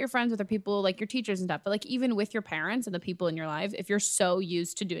people that you're friends with or people like your teachers and stuff, but like even with your parents and the people in your life, if you're so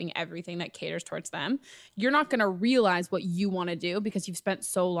used to doing everything that caters towards them, you're not going to realize what you want to do because you've spent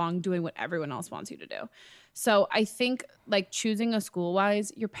so long doing what everyone else wants you to do. So I think like choosing a school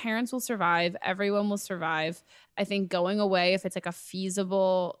wise, your parents will survive. Everyone will survive. I think going away, if it's like a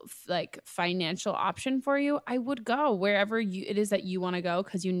feasible like financial option for you, I would go wherever it is that you want to go,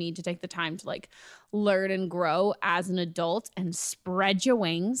 because you need to take the time to like learn and grow as an adult and spread your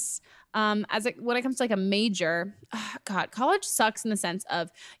wings. When it comes to like a major, God, college sucks in the sense of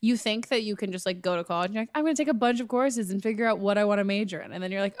you think that you can just like go to college and you're like, I'm going to take a bunch of courses and figure out what I want to major in. And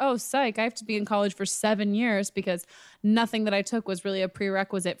then you're like, oh, psych, I have to be in college for 7 years because nothing that I took was really a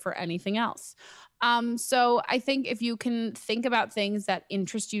prerequisite for anything else. So I think if you can think about things that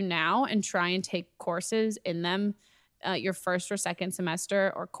interest you now and try and take courses in them your first or second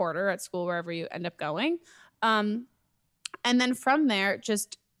semester or quarter at school, wherever you end up going. And then from there,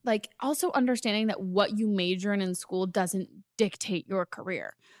 just like also understanding that what you major in school doesn't dictate your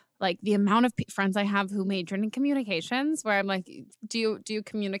career. Like the amount of friends I have who major in communications, where I'm like, do you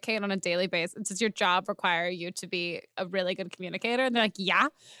communicate on a daily basis? Does your job require you to be a really good communicator? And they're like, yeah.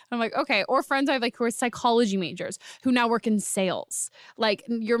 I'm like, okay. Or friends I have like who are psychology majors who now work in sales. Like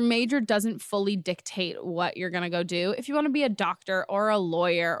your major doesn't fully dictate what you're going to go do. If you want to be a doctor or a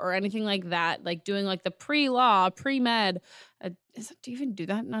lawyer or anything like that, like doing like the pre-law, pre-med, do you even do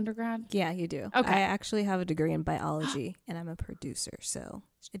that in undergrad? Yeah, you do. Okay. I actually have a degree in biology and I'm a producer, so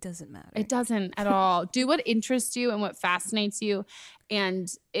it doesn't matter. It doesn't at all. Do what interests you and what fascinates you. And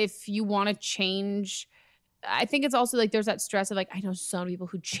if you want to change I think it's also like there's that stress of like, I know so many people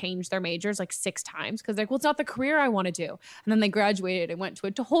who change their majors like 6 times because like, well, it's not the career I want to do. And then they graduated and went to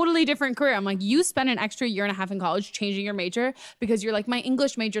a totally different career. I'm like, you spent an extra year and a half in college changing your major because you're like, my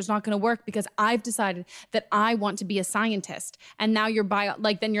English major is not going to work because I've decided that I want to be a scientist. And now your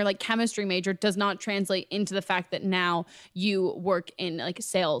then your like chemistry major does not translate into the fact that now you work in like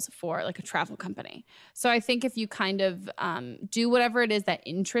sales for like a travel company. So I think if you kind of do whatever it is that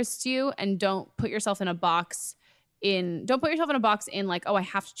interests you and don't put yourself in a box in like, oh, I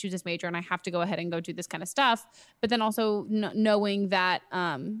have to choose this major and I have to go ahead and go do this kind of stuff. But then also knowing that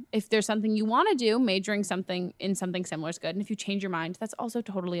if there's something you want to do, majoring in something similar is good. And if you change your mind, that's also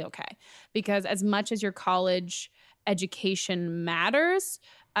totally okay. Because as much as your college education matters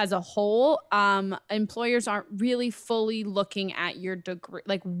as a whole, employers aren't really fully looking at your degree,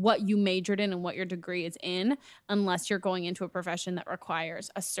 like what you majored in and what your degree is in, unless you're going into a profession that requires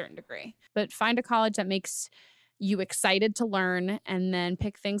a certain degree. But find a college that makes you excited to learn, and then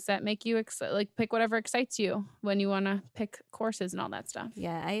pick things that make you pick whatever excites you when you want to pick courses and all that stuff.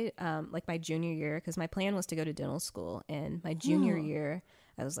 Yeah, I like my junior year, because my plan was to go to dental school, and my junior year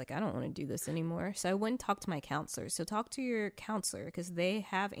I was like, I don't want to do this anymore. So I went and talked to my counselor. So talk to your counselor because they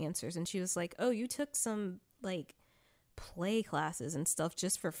have answers. And she was like, oh, you took some like play classes and stuff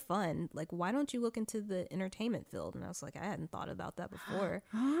just for fun. Like, why don't you look into the entertainment field? And I was like, I hadn't thought about that before.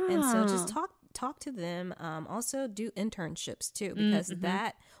 And so just talk to them. Also do internships too, because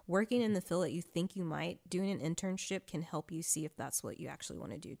that working in the field that you think you might, doing an internship can help you see if that's what you actually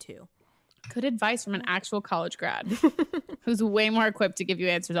want to do too. Good advice from an actual college grad who's way more equipped to give you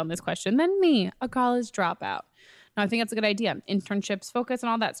answers on this question than me, a college dropout. No, I think that's a good idea. Internships, focus, and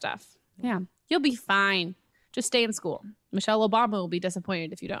all that stuff. Yeah, you'll be fine. Just stay in school. Michelle Obama will be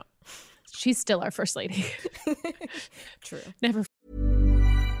disappointed if you don't. She's still our first lady. True. Never.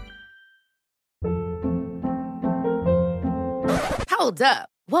 Hold up.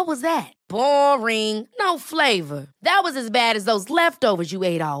 What was that? Boring. No flavor. That was as bad as those leftovers you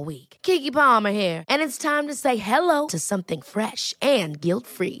ate all week. Keke Palmer here. And it's time to say hello to something fresh and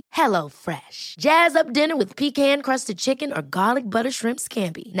guilt-free. Hello Fresh. Jazz up dinner with pecan-crusted chicken or garlic butter shrimp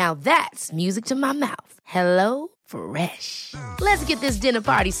scampi. Now that's music to my mouth. Hello Fresh. Let's get this dinner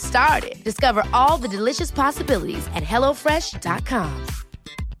party started. Discover all the delicious possibilities at HelloFresh.com.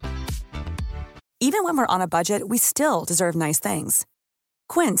 Even when we're on a budget, we still deserve nice things.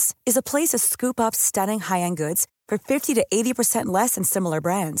 Quince is a place to scoop up stunning high-end goods for 50 to 80% less than similar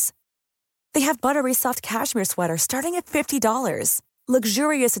brands. They have buttery soft cashmere sweaters starting at $50,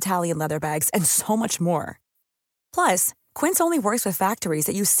 luxurious Italian leather bags, and so much more. Plus, Quince only works with factories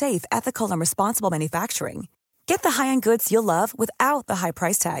that use safe, ethical, and responsible manufacturing. Get the high-end goods you'll love without the high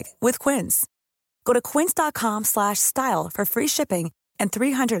price tag with Quince. Go to quince.com/style for free shipping and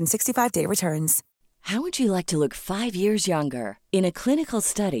 365-day returns. How would you like to look 5 years younger? In a clinical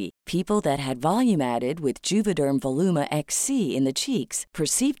study, people that had volume added with Juvederm Voluma XC in the cheeks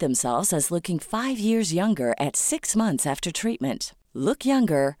perceived themselves as looking 5 years younger at 6 months after treatment. Look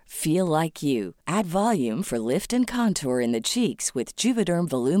younger, feel like you. Add volume for lift and contour in the cheeks with Juvederm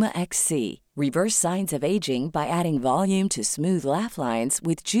Voluma XC. Reverse signs of aging by adding volume to smooth laugh lines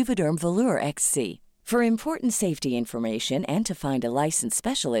with Juvederm Volure XC. For important safety information and to find a licensed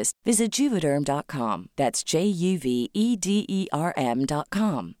specialist, visit Juvederm.com. That's JUVEDERM.com.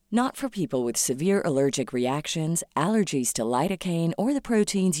 Not for people with severe allergic reactions, allergies to lidocaine, or the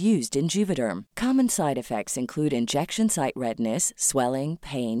proteins used in Juvederm. Common side effects include injection site redness, swelling,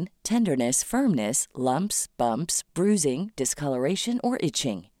 pain, tenderness, firmness, lumps, bumps, bruising, discoloration, or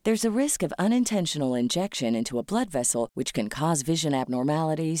itching. There's a risk of unintentional injection into a blood vessel, which can cause vision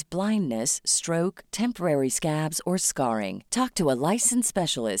abnormalities, blindness, stroke, temporary scabs, or scarring. Talk to a licensed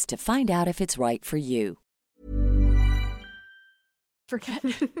specialist to find out if it's right for you. Forget.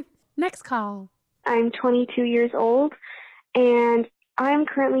 Next call. I'm 22 years old, and I'm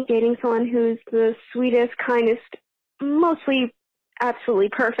currently dating someone who's the sweetest, kindest, mostly absolutely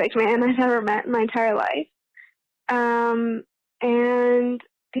perfect man I've ever met in my entire life. And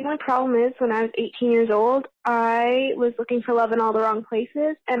the only problem is, when I was 18 years old, I was looking for love in all the wrong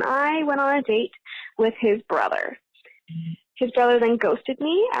places, and I went on a date with his brother. His brother then ghosted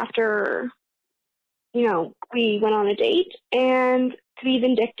me after, we went on a date, and to be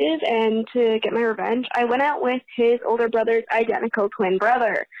vindictive and to get my revenge, I went out with his older brother's identical twin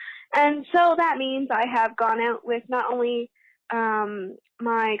brother. And so that means I have gone out with not only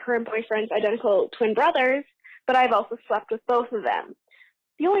my current boyfriend's identical twin brothers, but I've also slept with both of them.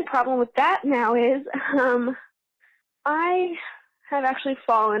 The only problem with that now is I have actually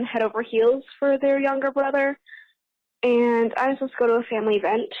fallen head over heels for their younger brother, and I'm supposed to go to a family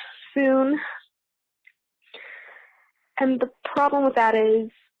event soon. And the problem with that is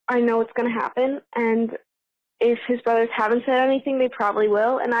I know it's going to happen, and if his brothers haven't said anything, they probably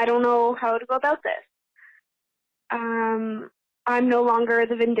will, and I don't know how to go about this. I'm no longer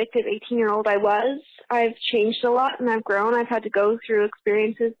the vindictive 18-year-old I was. I've changed a lot, and I've grown. I've had to go through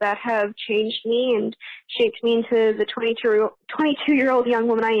experiences that have changed me and shaped me into the 22-year-old young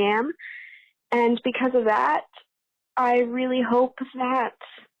woman I am. And because of that, I really hope that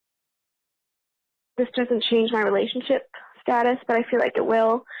this doesn't change my relationship status, but I feel like it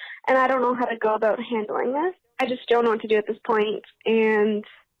will. And I don't know how to go about handling this. I just don't know what to do at this point, and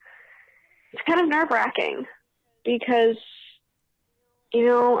it's kind of nerve-wracking because, you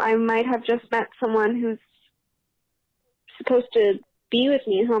know, I might have just met someone who's supposed to be with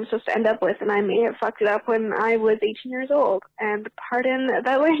me, who I'm supposed to end up with, and I may have fucked it up when I was 18 years old. And pardon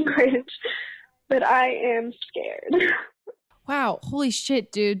that language, but I am scared. Wow, holy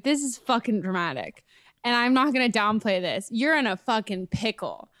shit, dude. This is fucking dramatic. And I'm not going to downplay this. You're in a fucking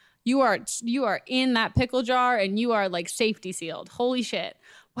pickle. You are in that pickle jar, and you are like safety sealed. Holy shit.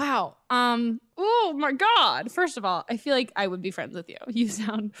 Wow. Oh my God. First of all, I feel like I would be friends with you. You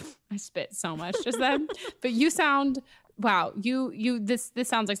sound, I spit so much just then, but you sound, wow. This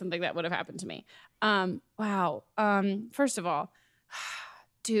sounds like something that would have happened to me. Wow. First of all,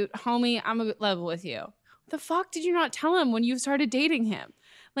 dude, homie, I'm a level with you. What the fuck did you not tell him when you started dating him?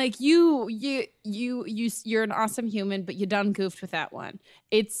 Like you're an awesome human, but you done goofed with that one.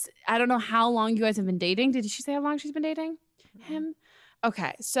 I don't know how long you guys have been dating. Did she say how long she's been dating him?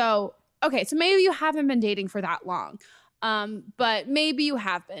 Okay, so maybe you haven't been dating for that long, but maybe you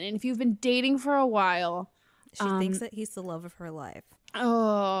have been. And if you've been dating for a while, she thinks that he's the love of her life.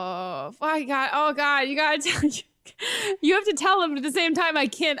 Oh my God! Oh God! You gotta tell you have to tell him at the same time.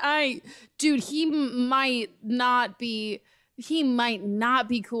 Dude, he might not be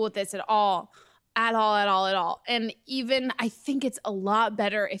cool with this at all. And even I think it's a lot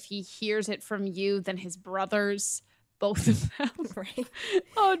better if he hears it from you than his brothers. Both of them. Right.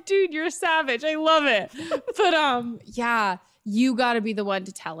 Oh, dude, you're a savage. I love it. But yeah, you got to be the one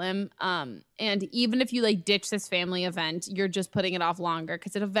to tell him. And even if you like ditch this family event, you're just putting it off longer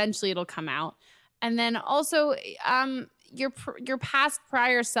because it'll come out. And then also, your past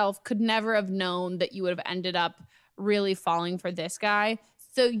prior self could never have known that you would have ended up really falling for this guy.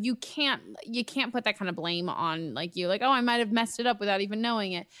 So you can't put that kind of blame on like you, like, oh, I might have messed it up without even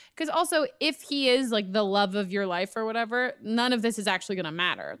knowing it. Because also, if he is like the love of your life or whatever, none of this is actually going to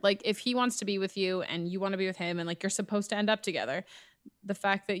matter. Like if he wants to be with you and you want to be with him and like you're supposed to end up together, the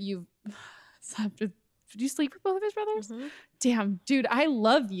fact that you slept with, did you sleep with both of his brothers? Mm-hmm. Damn, dude, I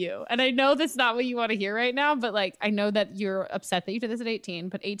love you. And I know that's not what you want to hear right now, but like, I know that you're upset that you did this at 18,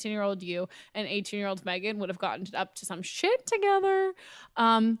 but 18-year-old you and 18-year-old Megan would have gotten up to some shit together.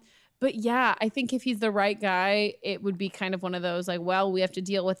 But yeah, I think if he's the right guy, it would be kind of one of those like, well, we have to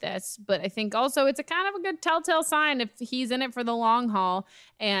deal with this. But I think also it's a kind of a good telltale sign if he's in it for the long haul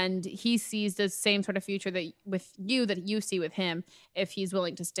and he sees the same sort of future that you see with him, if he's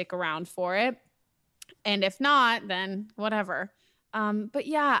willing to stick around for it. And if not, then whatever. But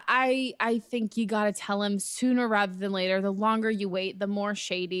yeah, I think you got to tell him sooner rather than later. The longer you wait, the more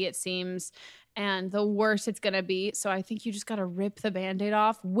shady it seems and the worse it's going to be. So I think you just got to rip the Band-Aid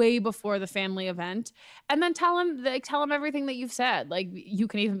off way before the family event and then tell him everything that you've said. Like you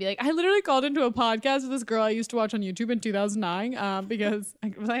can even be like, I literally called into a podcast with this girl I used to watch on YouTube in 2009 because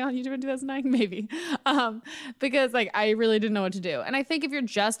was I on YouTube in 2009? Maybe. Because like I really didn't know what to do. And I think if you're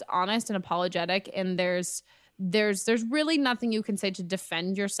just honest and apologetic and there's really nothing you can say to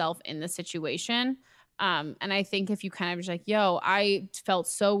defend yourself in the situation. And I think if you kind of just like, yo, I felt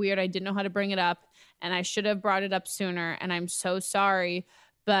so weird. I didn't know how to bring it up and I should have brought it up sooner. And I'm so sorry,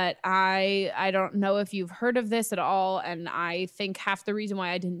 but I don't know if you've heard of this at all. And I think half the reason why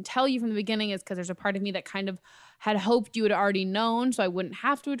I didn't tell you from the beginning is because there's a part of me that kind of had hoped you had already known so I wouldn't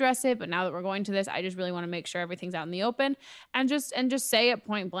have to address it. But now that we're going to this, I just really want to make sure everything's out in the open and just say it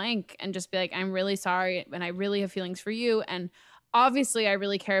point blank and just be like, I'm really sorry. And I really have feelings for you. And obviously, I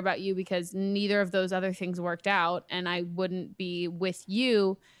really care about you because neither of those other things worked out, and I wouldn't be with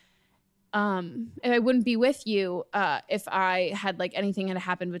you. If I had like anything had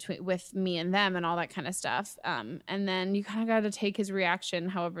happened with me and them and all that kind of stuff. And then you kind of got to take his reaction,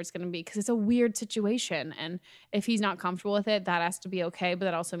 however it's going to be, because it's a weird situation. And if he's not comfortable with it, that has to be okay. But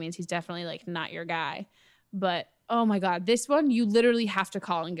that also means he's definitely like not your guy. But oh my God, this one, you literally have to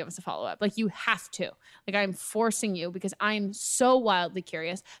call and give us a follow-up. Like you have to. Like I'm forcing you because I'm so wildly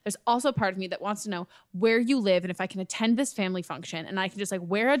curious. There's also a part of me that wants to know where you live and if I can attend this family function and I can just like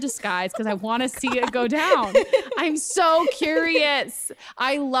wear a disguise because I want to see it go down. I'm so curious.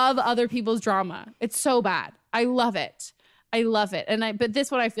 I love other people's drama. It's so bad. I love it. I love it. But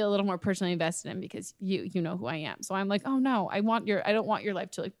this one I feel a little more personally invested in because you know who I am. So I'm like, oh no, I don't want your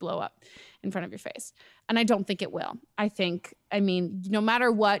life to like blow up in front of your face. And I don't think it will. I mean, no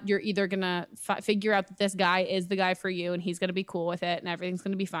matter what, you're either going to figure out that this guy is the guy for you and he's going to be cool with it and everything's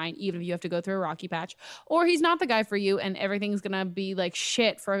going to be fine, even if you have to go through a rocky patch, or he's not the guy for you and everything's going to be like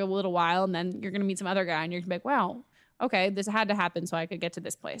shit for a little while. And then you're going to meet some other guy and you're going to be like, wow, okay, this had to happen so I could get to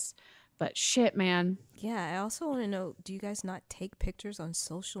this place. But shit, man. Yeah, I also want to know, do you guys not take pictures on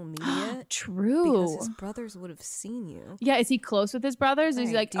social media? True. Because his brothers would have seen you. Yeah, is he close with his brothers? Right. Is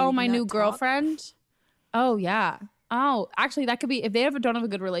he like, oh, my new girlfriend? Oh, yeah. Oh, actually, that could be, if they don't have a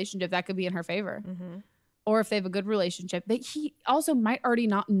good relationship, that could be in her favor. Mm-hmm. Or if they have a good relationship, he also might already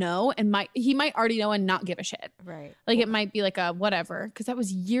not know and he might already know and not give a shit. Right. Like it might be like a whatever, because that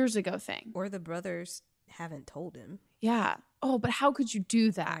was years ago thing. Or the brothers haven't told him. Yeah. Oh, but how could you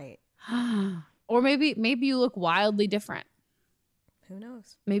do that? Right. Or maybe you look wildly different. Who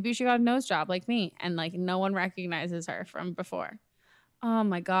knows? Maybe she got a nose job like me and like no one recognizes her from before. Oh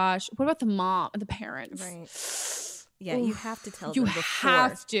my gosh. What about the mom and the parents? Right. Yeah, you have to tell them before. You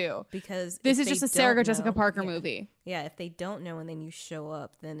have to. Because this is just a Sarah Jessica Parker movie. Yeah, if they don't know and then you show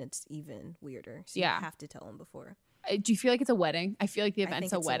up, then it's even weirder. So you have to tell them before. Do you feel like it's a wedding? I feel like the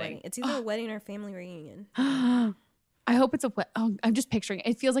event's a wedding. It's either a wedding or a family reunion. I hope it's I'm just picturing it.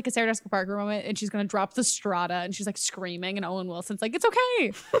 It feels like a Sarah Jessica Parker moment and she's going to drop the strata and she's like screaming and Owen Wilson's like, it's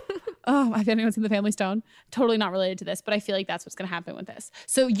okay. Have anyone seen The Family Stone? Totally not related to this, but I feel like that's what's going to happen with this.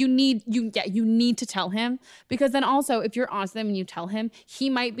 So you need to tell him, because then also if you're honest with him and you tell him, he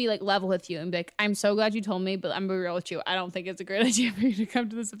might be like level with you and be like, I'm so glad you told me, but I'm going to be real with you. I don't think it's a great idea for you to come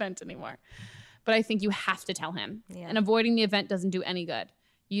to this event anymore. But I think you have to tell him. Yeah. And avoiding the event doesn't do any good.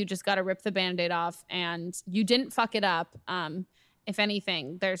 You just got to rip the Band-Aid off and you didn't fuck it up. If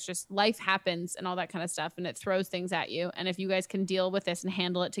anything, there's just life happens and all that kind of stuff and it throws things at you. And if you guys can deal with this and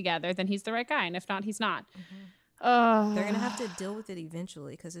handle it together, then he's the right guy. And if not, he's not. Mm-hmm. They're going to have to deal with it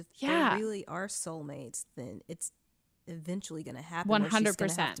eventually, because if they really are soulmates, then it's eventually going to happen. 100%. She's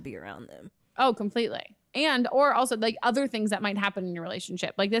going to have to be around them. Oh, completely. And or also like other things that might happen in your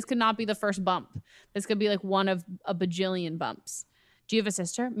relationship. Like this could not be the first bump. This could be like one of a bajillion bumps. Do you have a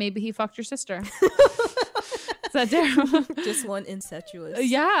sister? Maybe he fucked your sister. Is that terrible? Just one incestuous.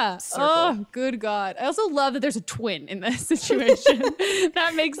 Yeah. Circle. Oh, good God. I also love that there's a twin in this situation.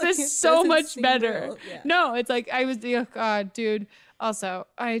 That makes this so much better. Yeah. No, it's like oh God, dude. Also,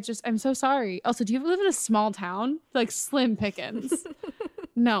 I'm so sorry. Also, do you live in a small town? Like slim pickings.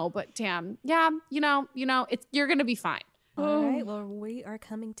 No, but damn. Yeah, you know, you're going to be fine. All right, well, we are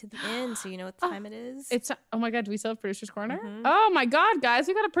coming to the end, so you know what time it is? Oh my God, do we still have Producer's Corner? Mm-hmm. Oh my God, guys,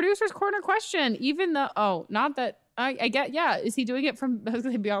 we got a Producer's Corner question. Even though, not that, I get, yeah, is he doing it from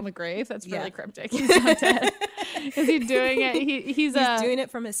beyond the grave? That's really cryptic. He's not dead. Is he doing it? He's doing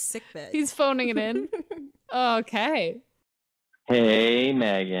it from his sickbed. He's phoning it in. Okay. Hey,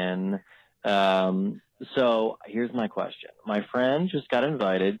 Megan. So here's my question. My friend just got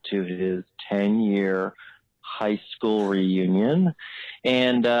invited to his 10-year high school reunion,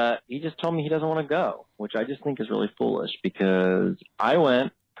 and he just told me he doesn't want to go, which I just think is really foolish, because I went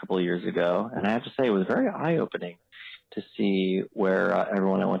a couple of years ago, and I have to say it was very eye-opening to see where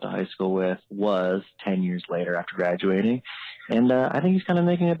everyone I went to high school with was 10 years later after graduating, and I think he's kind of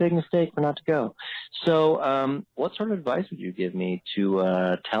making a big mistake for not to go. So what sort of advice would you give me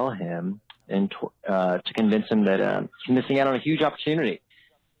to tell him and to convince him that he's missing out on a huge opportunity?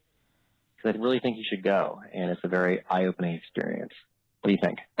 Because I really think you should go, and it's a very eye-opening experience. What do you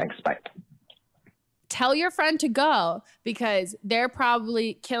think? Thanks. Bye. Tell your friend to go, because they're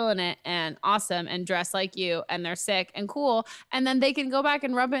probably killing it and awesome and dressed like you and they're sick and cool. And then they can go back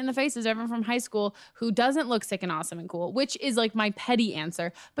and rub it in the faces of everyone from high school who doesn't look sick and awesome and cool, which is like my petty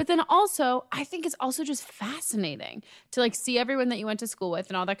answer. But then also, I think it's also just fascinating to like see everyone that you went to school with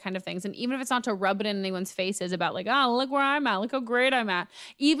and all that kind of things. And even if it's not to rub it in anyone's faces about like, oh, look where I'm at, look how great I'm at.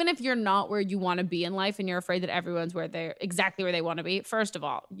 Even if you're not where you want to be in life and you're afraid that everyone's exactly where they want to be, first of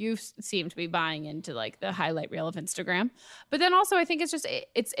all, you seem to be buying into like the highlight reel of Instagram. But then also I think it's just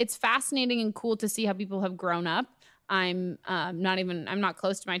it's fascinating and cool to see how people have grown up. I'm not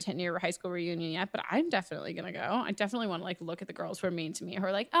close to my 10-year high school reunion yet, but I'm definitely gonna go. I definitely want to like look at the girls who are mean to me, who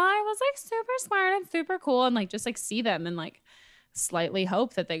are like, oh, I was like super smart and super cool, and like just like see them and like slightly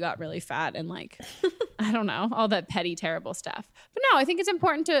hope that they got really fat and like I don't know, all that petty, terrible stuff. But no, I think it's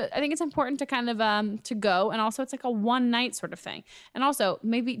important to kind of to go. And also it's like a one night sort of thing. And also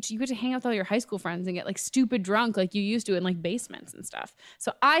maybe you get to hang out with all your high school friends and get like stupid drunk like you used to in like basements and stuff.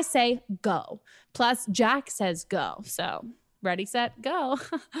 So I say go. Plus Jack says go. So ready, set, go.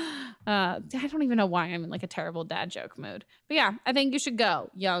 I don't even know why I'm in like a terrible dad joke mood. But yeah, I think you should go,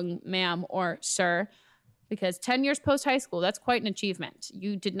 young ma'am or sir, because 10 years post high school, that's quite an achievement.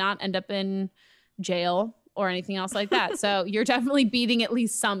 You did not end up in jail or anything else like that. So you're definitely beating at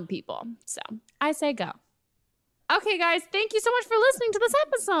least some people. So I say go. Okay, guys, thank you so much for listening to this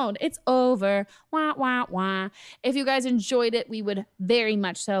episode. It's over. Wah, wah, wah. If you guys enjoyed it, we would very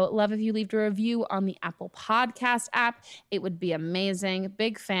much so love if you leave a review on the Apple Podcast app. It would be amazing.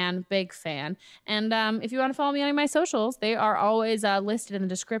 Big fan, big fan. And if you want to follow me on my socials, they are always listed in the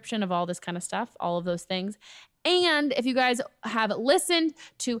description of all this kind of stuff, all of those things. And if you guys have listened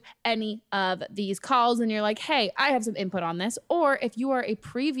to any of these calls and you're like, hey, I have some input on this, or if you are a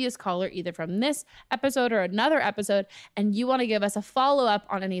previous caller, either from this episode or another episode, and you want to give us a follow-up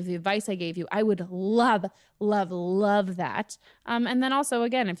on any of the advice I gave you, I would love that. And then also,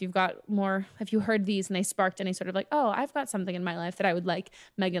 again, if you heard these and they sparked any sort of like, oh, I've got something in my life that I would like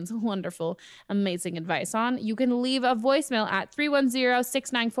Megan's wonderful, amazing advice on, you can leave a voicemail at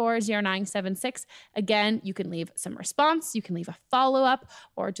 310-694-0976. Again, you can leave some response, you can leave a follow-up,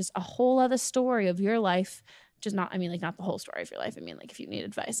 or just a whole other story of your life. Just not the whole story of your life. I mean, like if you need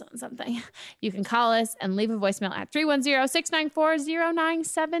advice on something, you can call us and leave a voicemail at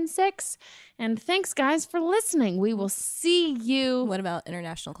 310-694-0976. And thanks, guys, for listening. We will see you. What about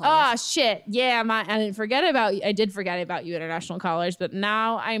international callers? Oh, shit. Yeah, I didn't forget about you. I did forget about you, international callers, but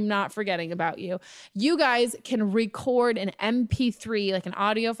now I'm not forgetting about you. You guys can record an MP3, like an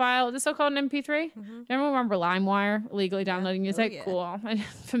audio file. Is this still called an MP3? Mm-hmm. Do you remember LimeWire, legally downloading music? Oh, yeah. Cool. I'm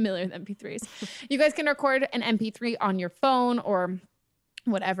familiar with MP3s. You guys can record an MP3 on your phone or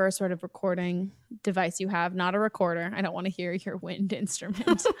whatever sort of recording device you have, not a recorder. I don't want to hear your wind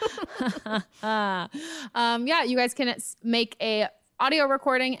instrument. Yeah, you guys can make a audio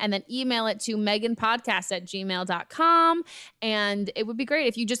recording and then email it to meganpodcast@gmail.com. And it would be great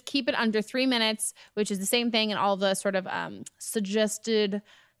if you just keep it under 3 minutes, which is the same thing in all the sort of suggested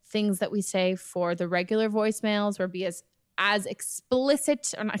things that we say for the regular voicemails, or be as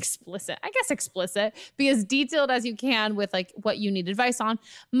explicit, or not explicit, I guess explicit, be as detailed as you can with like what you need advice on,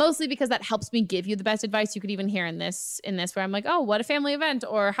 mostly because that helps me give you the best advice. You could even hear in this where I'm like, oh, what a family event,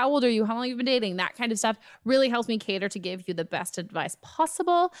 or how old are you? How long have you been dating? That kind of stuff really helps me cater to give you the best advice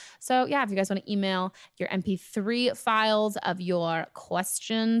possible. So yeah, if you guys want to email your MP3 files of your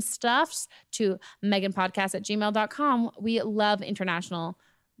question stuffs to meganpodcast@gmail.com. We love international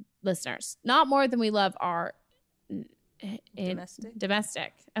listeners, not more than we love our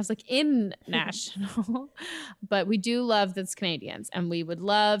domestic. I was like international, but we do love those Canadians, and we would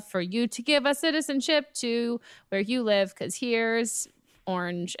love for you to give us citizenship to where you live, because here's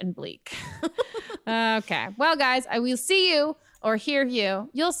orange and bleak. Okay, well, guys, I will see you or hear you.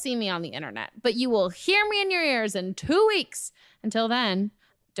 You'll see me on the internet, but you will hear me in your ears in 2 weeks. Until then,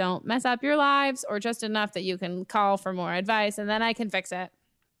 don't mess up your lives, or just enough that you can call for more advice, and then I can fix it.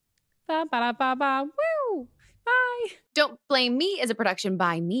 Ba-ba-da-ba-ba. Woo! Bye. Don't Blame Me is a production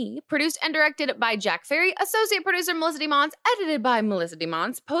by me, produced and directed by Jack Ferry, associate producer Melissa DeMons, edited by Melissa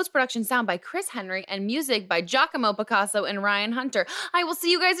DeMons, post-production sound by Chris Henry, and music by Giacomo Picasso and Ryan Hunter. I will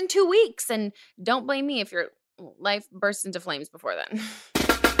see you guys in 2 weeks, and don't blame me if your life bursts into flames before then.